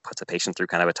that puts a patient through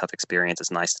kind of a tough experience,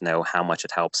 it's nice to know how much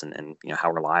it helps and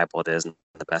how reliable it is and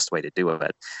the best way to do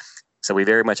it. So we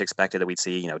very much expected that we'd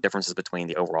see, differences between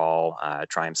the overall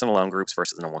triamcinolone groups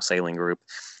versus the normal saline group.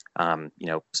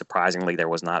 Surprisingly, there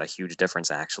was not a huge difference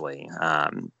actually.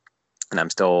 And I'm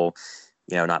still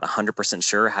not 100%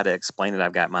 sure how to explain it.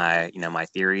 I've got my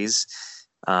theories,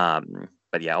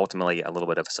 but yeah, ultimately a little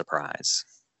bit of a surprise.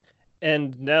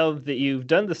 And now that you've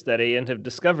done the study and have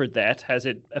discovered that, has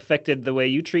it affected the way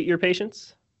you treat your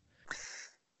patients?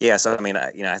 Yeah, so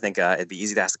I think it'd be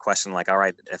easy to ask the question like, all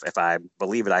right, if I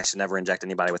believe it, I should never inject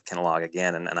anybody with Kenalog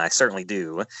again, and I certainly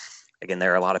do. Again,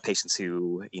 there are a lot of patients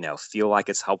who, feel like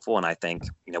it's helpful. And I think,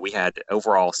 we had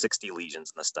overall 60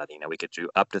 lesions in the study. We could do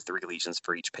up to 3 lesions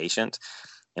for each patient.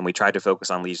 And we tried to focus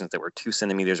on lesions that were 2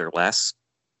 centimeters or less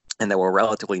and that were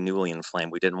relatively newly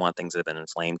inflamed. We didn't want things that have been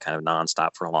inflamed kind of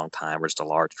nonstop for a long time, or just a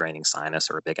large draining sinus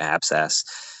or a big abscess.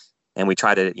 And we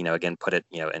try to, again, put it,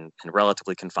 in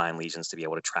relatively confined lesions to be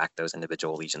able to track those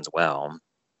individual lesions well.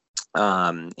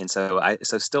 And so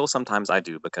still sometimes I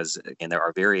do, because again, there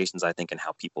are variations, I think, in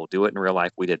how people do it in real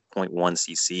life. We did 0.1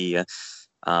 cc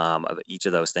of each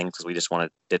of those things because we just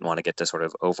didn't want to get to sort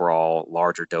of overall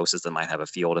larger doses that might have a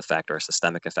field effect or a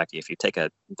systemic effect. If you take a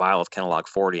vial of Kenalog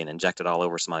 40 and inject it all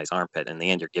over somebody's armpit, in the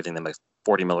end, you're giving them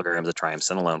 40 milligrams of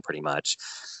triamcinolone pretty much.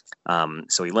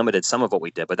 So we limited some of what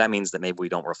we did, but that means that maybe we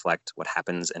don't reflect what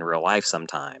happens in real life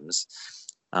sometimes.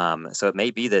 So it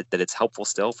may be that it's helpful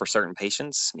still for certain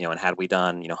patients, and had we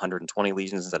done, 120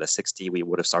 lesions instead of 60, we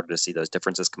would have started to see those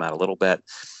differences come out a little bit.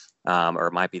 Or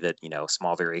it might be that,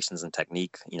 small variations in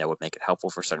technique, would make it helpful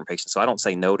for certain patients. So I don't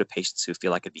say no to patients who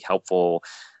feel like it'd be helpful.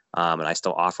 And I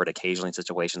still offer it occasionally in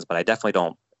situations, but I definitely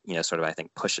don't, I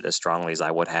think push it as strongly as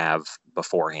I would have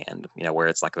beforehand, where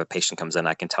it's like if a patient comes in,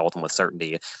 I can tell them with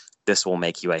certainty, this will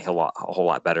make you a whole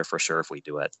lot better for sure if we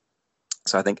do it.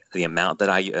 So I think the amount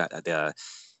that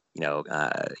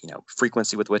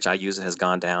frequency with which I use it has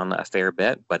gone down a fair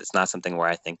bit, but it's not something where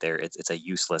I think it's a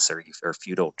useless or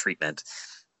futile treatment.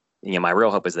 My real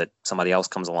hope is that somebody else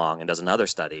comes along and does another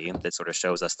study that sort of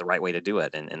shows us the right way to do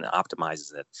it and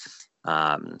optimizes it.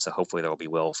 So hopefully there will be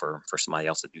will for somebody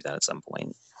else to do that at some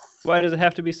point. Why does it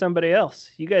have to be somebody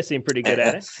else? You guys seem pretty good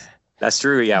at it. That's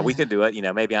true. Yeah, we could do it.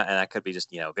 Maybe I could be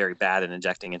just very bad at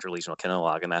injecting intralesional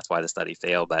Kenalog, and that's why the study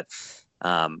failed. But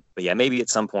yeah, maybe at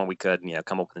some point we could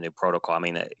come up with a new protocol. I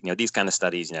mean, these kind of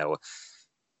studies,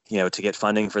 to get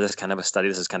funding for this kind of a study,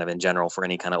 this is kind of in general for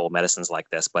any kind of old medicines like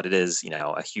this, but it is,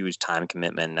 a huge time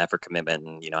commitment and effort commitment.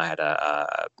 And, I had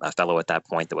a fellow at that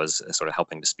point that was sort of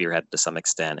helping to spearhead to some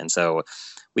extent. And so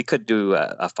we could do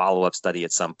a follow-up study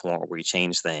at some point where we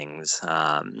change things.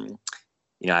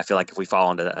 I feel like if we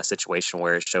fall into a situation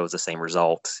where it shows the same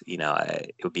result,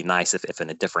 it would be nice if in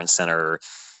a different center,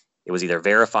 it was either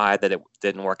verified that it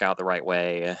didn't work out the right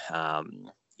way.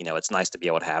 It's nice to be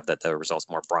able to have that the results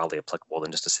more broadly applicable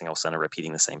than just a single center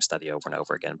repeating the same study over and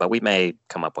over again. But we may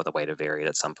come up with a way to vary it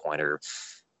at some point or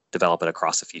develop it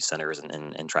across a few centers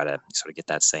and try to sort of get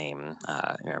that same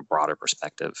broader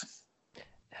perspective.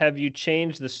 Have you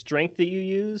changed the strength that you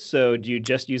use? So do you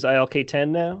just use ILK10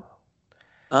 now?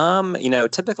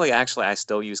 Typically, actually, I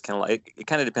still use Kenalog. It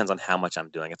kind of depends on how much I'm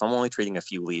doing. If I'm only treating a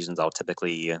few lesions, I'll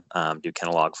typically do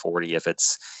Kenalog 40.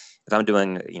 If I'm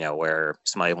doing, where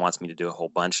somebody wants me to do a whole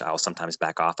bunch, I'll sometimes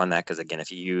back off on that. Because again,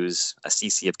 if you use a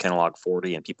cc of Kenalog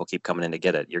 40 and people keep coming in to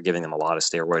get it, you're giving them a lot of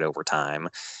steroid over time.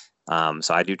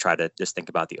 So I do try to just think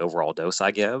about the overall dose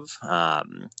I give.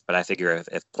 But I figure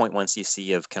if 0.1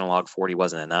 cc of Kenalog 40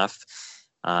 wasn't enough,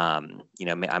 I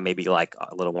may be like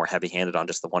a little more heavy-handed on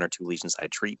just the 1 or 2 lesions I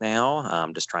treat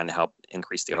now, just trying to help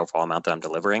increase the overall amount that I'm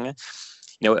delivering.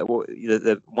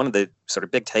 One of the sort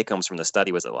of big take-homes from the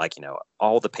study was that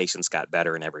all the patients got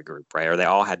better in every group, right? Or they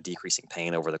all had decreasing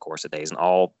pain over the course of days, and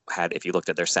all had, if you looked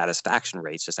at their satisfaction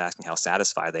rates, just asking how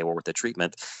satisfied they were with the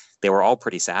treatment, they were all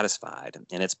pretty satisfied.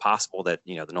 And it's possible that,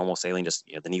 the normal saline, just,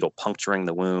 the needle puncturing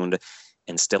the wound,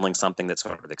 instilling something that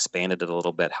sort of expanded it a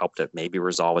little bit, helped it maybe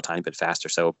resolve a tiny bit faster.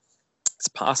 So it's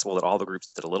possible that all the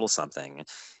groups did a little something.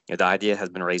 The idea has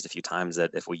been raised a few times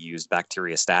that if we use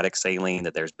bacteriostatic saline,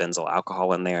 that there's benzyl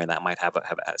alcohol in there, and that might have a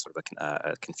sort of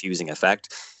a confusing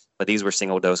effect. But these were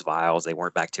single dose vials; they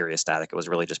weren't bacteriostatic. It was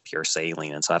really just pure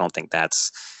saline, and so I don't think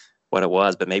that's what it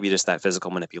was. But maybe just that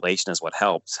physical manipulation is what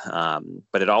helped.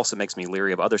 But it also makes me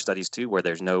leery of other studies too, where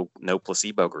there's no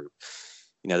placebo group.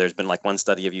 There's been like one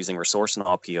study of using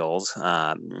resorcinol peels,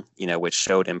 which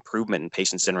showed improvement in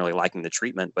patients generally liking the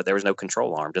treatment, but there was no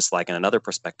control arm, just like in another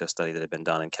prospective study that had been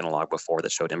done in Kenalog before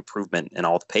that showed improvement in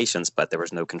all the patients, but there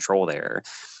was no control there.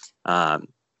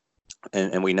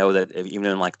 And we know that even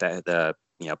in like the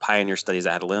pioneer studies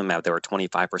of adalimumab, there were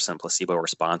 25% placebo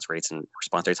response rates, and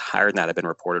response rates higher than that have been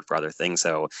reported for other things.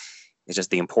 So it's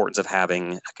just the importance of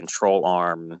having a control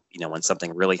arm, when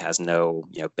something really has no,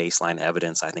 baseline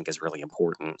evidence, I think is really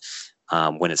important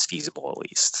when it's feasible, at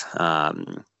least.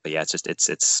 But yeah,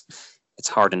 it's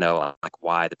hard to know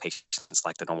why the patients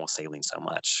like the normal saline so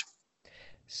much.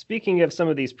 Speaking of some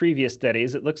of these previous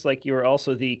studies, it looks like you were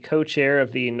also the co-chair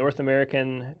of the North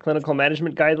American Clinical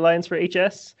Management Guidelines for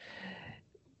HS,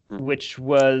 which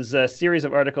was a series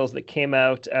of articles that came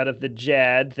out of the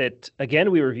JAD that, again,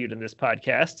 we reviewed in this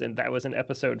podcast, and that was in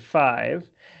episode 5.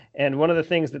 And one of the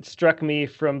things that struck me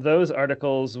from those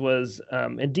articles was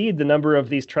indeed the number of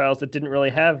these trials that didn't really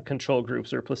have control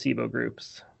groups or placebo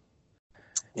groups.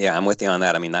 Yeah, I'm with you on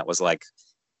that. I mean, that was I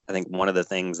think one of the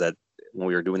things that when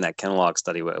we were doing that Kenalog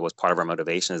study, was part of our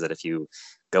motivation, is that if you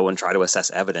go and try to assess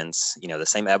evidence, the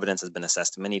same evidence has been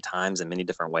assessed many times in many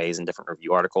different ways in different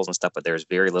review articles and stuff, but there's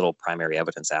very little primary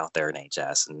evidence out there in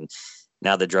HS. And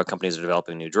now the drug companies are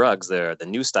developing new drugs, the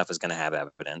new stuff is going to have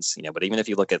evidence, but even if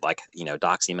you look at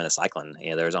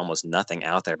doxyminocycline, there's almost nothing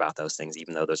out there about those things,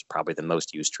 even though those are probably the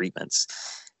most used treatments.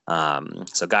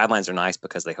 So guidelines are nice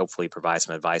because they hopefully provide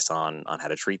some advice on how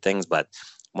to treat things, but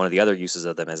one of the other uses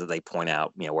of them is that they point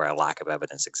out, where a lack of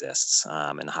evidence exists,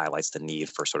 and highlights the need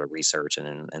for sort of research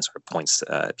and sort of points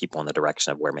people in the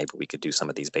direction of where maybe we could do some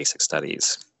of these basic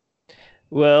studies.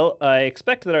 Well, I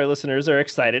expect that our listeners are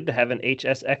excited to have an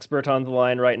HS expert on the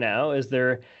line right now. Is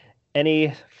there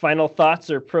any final thoughts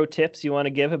or pro tips you want to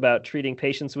give about treating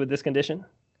patients with this condition?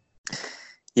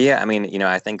 Yeah, I mean,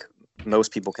 I think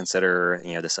most people consider,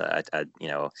 this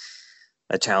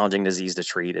a challenging disease to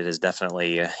treat. It is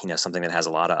definitely, something that has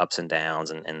a lot of ups and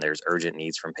downs, and there's urgent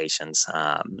needs from patients.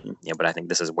 But I think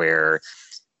this is where,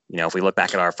 if we look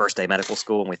back at our first day medical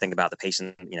school and we think about the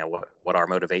patient, what our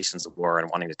motivations were and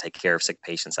wanting to take care of sick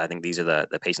patients, I think these are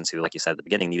the patients who, like you said at the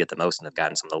beginning, need it the most and have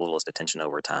gotten some of the littlest attention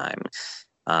over time.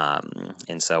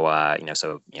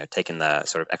 So taking the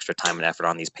sort of extra time and effort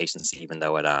on these patients, even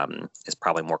though it is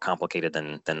probably more complicated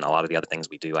than a lot of the other things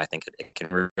we do, I think it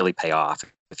can really pay off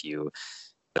if you,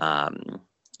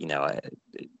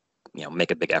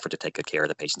 make a big effort to take good care of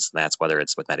the patients. And that's whether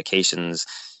it's with medications,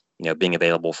 being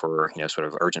available for, sort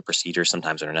of urgent procedures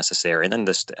sometimes that are necessary. And then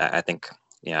just, I think,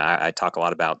 I talk a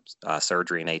lot about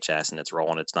surgery in HS and its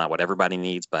role, and it's not what everybody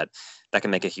needs, but that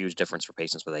can make a huge difference for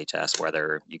patients with HS,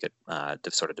 whether you could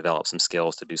sort of develop some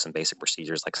skills to do some basic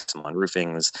procedures like some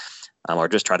unroofings, or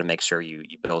just try to make sure you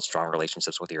build strong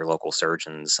relationships with your local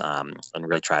surgeons, and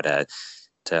really try to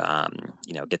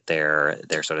get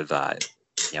their sort of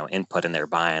input and their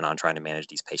buy-in on trying to manage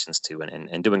these patients too,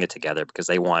 and doing it together, because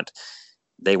they want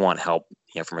help,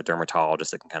 from a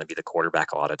dermatologist that can kind of be the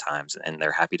quarterback a lot of times, and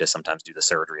they're happy to sometimes do the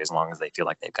surgery as long as they feel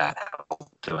like they've got help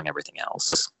doing everything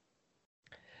else.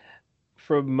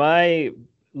 From my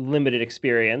limited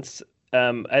experience,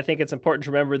 I think it's important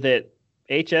to remember that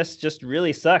HS just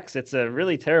really sucks. It's a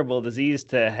really terrible disease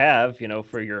to have,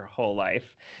 for your whole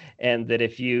life, and that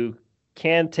if you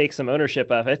can take some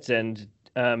ownership of it and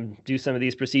do some of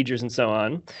these procedures and so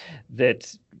on,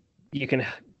 that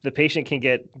the patient can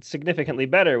get significantly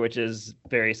better, which is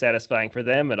very satisfying for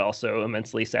them and also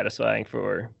immensely satisfying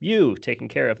for you taking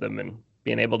care of them and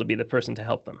being able to be the person to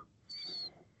help them.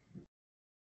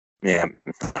 Yeah,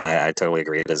 I totally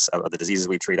agree. It is of the diseases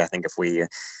we treat. I think if we,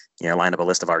 line up a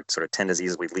list of our sort of 10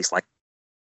 diseases we least like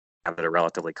that are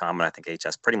relatively common, I think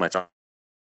HS pretty much.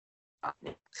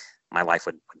 My life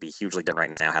would be hugely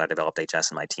different right now had I developed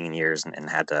HS in my teen years and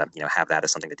had to, have that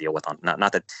as something to deal with.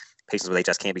 Not that patients with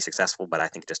HS can't be successful, but I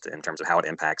think just in terms of how it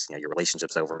impacts, your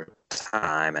relationships over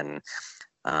time and,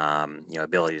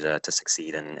 ability to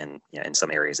succeed and in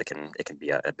some areas it can be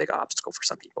a big obstacle for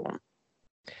some people.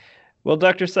 Well,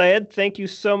 Dr. Syed, thank you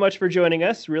so much for joining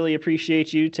us. Really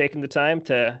appreciate you taking the time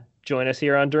to join us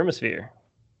here on Dermosphere.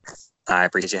 I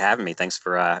appreciate you having me. Thanks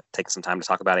for taking some time to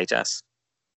talk about HS.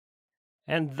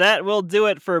 And that will do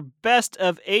it for Best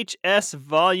of HS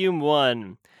Volume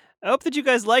 1. I hope that you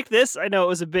guys liked this. I know it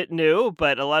was a bit new,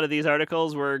 but a lot of these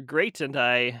articles were great, and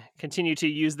I continue to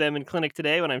use them in clinic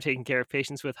today when I'm taking care of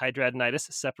patients with hidradenitis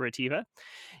suppurativa.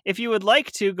 If you would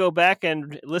like to go back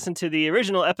and listen to the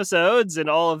original episodes in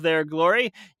all of their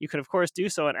glory, you can, of course, do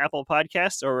so on Apple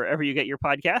Podcasts or wherever you get your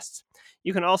podcasts.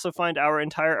 You can also find our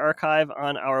entire archive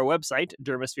on our website,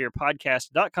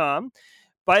 dermospherepodcast.com.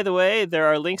 By the way, there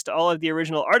are links to all of the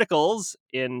original articles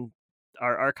in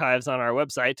our archives on our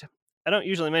website. I don't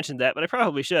usually mention that, but I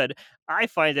probably should. I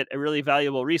find it a really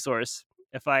valuable resource.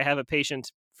 If I have a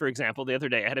patient, for example, the other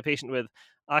day, I had a patient with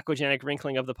aquagenic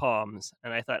wrinkling of the palms,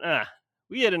 and I thought,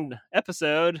 we had an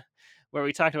episode where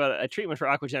we talked about a treatment for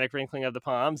aquagenic wrinkling of the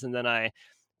palms, and then I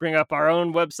bring up our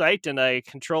own website, and I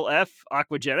Control F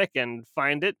aquagenic and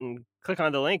find it and click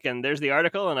on the link, and there's the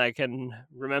article, and I can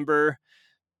remember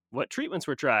what treatments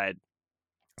were tried.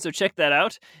 So check that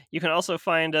out. You can also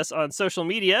find us on social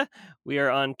media. We are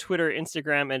on Twitter,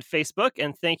 Instagram, and Facebook.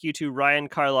 And thank you to Ryan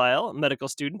Carlisle, medical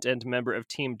student and member of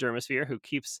Team Dermosphere, who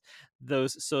keeps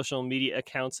those social media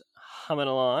accounts humming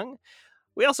along.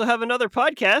 We also have another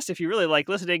podcast. If you really like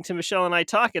listening to Michelle and I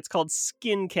talk, it's called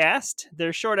Skincast.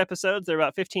 They're short episodes. They're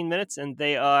about 15 minutes, and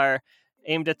they are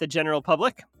aimed at the general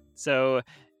public. So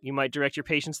you might direct your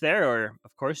patients there, or,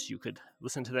 of course, you could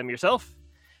listen to them yourself.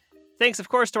 Thanks, of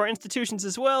course, to our institutions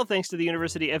as well. Thanks to the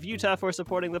University of Utah for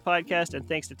supporting the podcast, and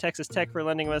thanks to Texas Tech for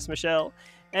lending us Michelle.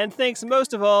 And thanks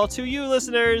most of all to you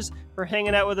listeners for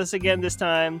hanging out with us again this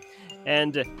time.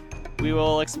 And we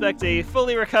will expect a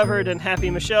fully recovered and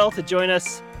happy Michelle to join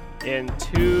us in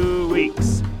 2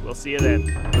 weeks. We'll see you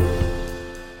then.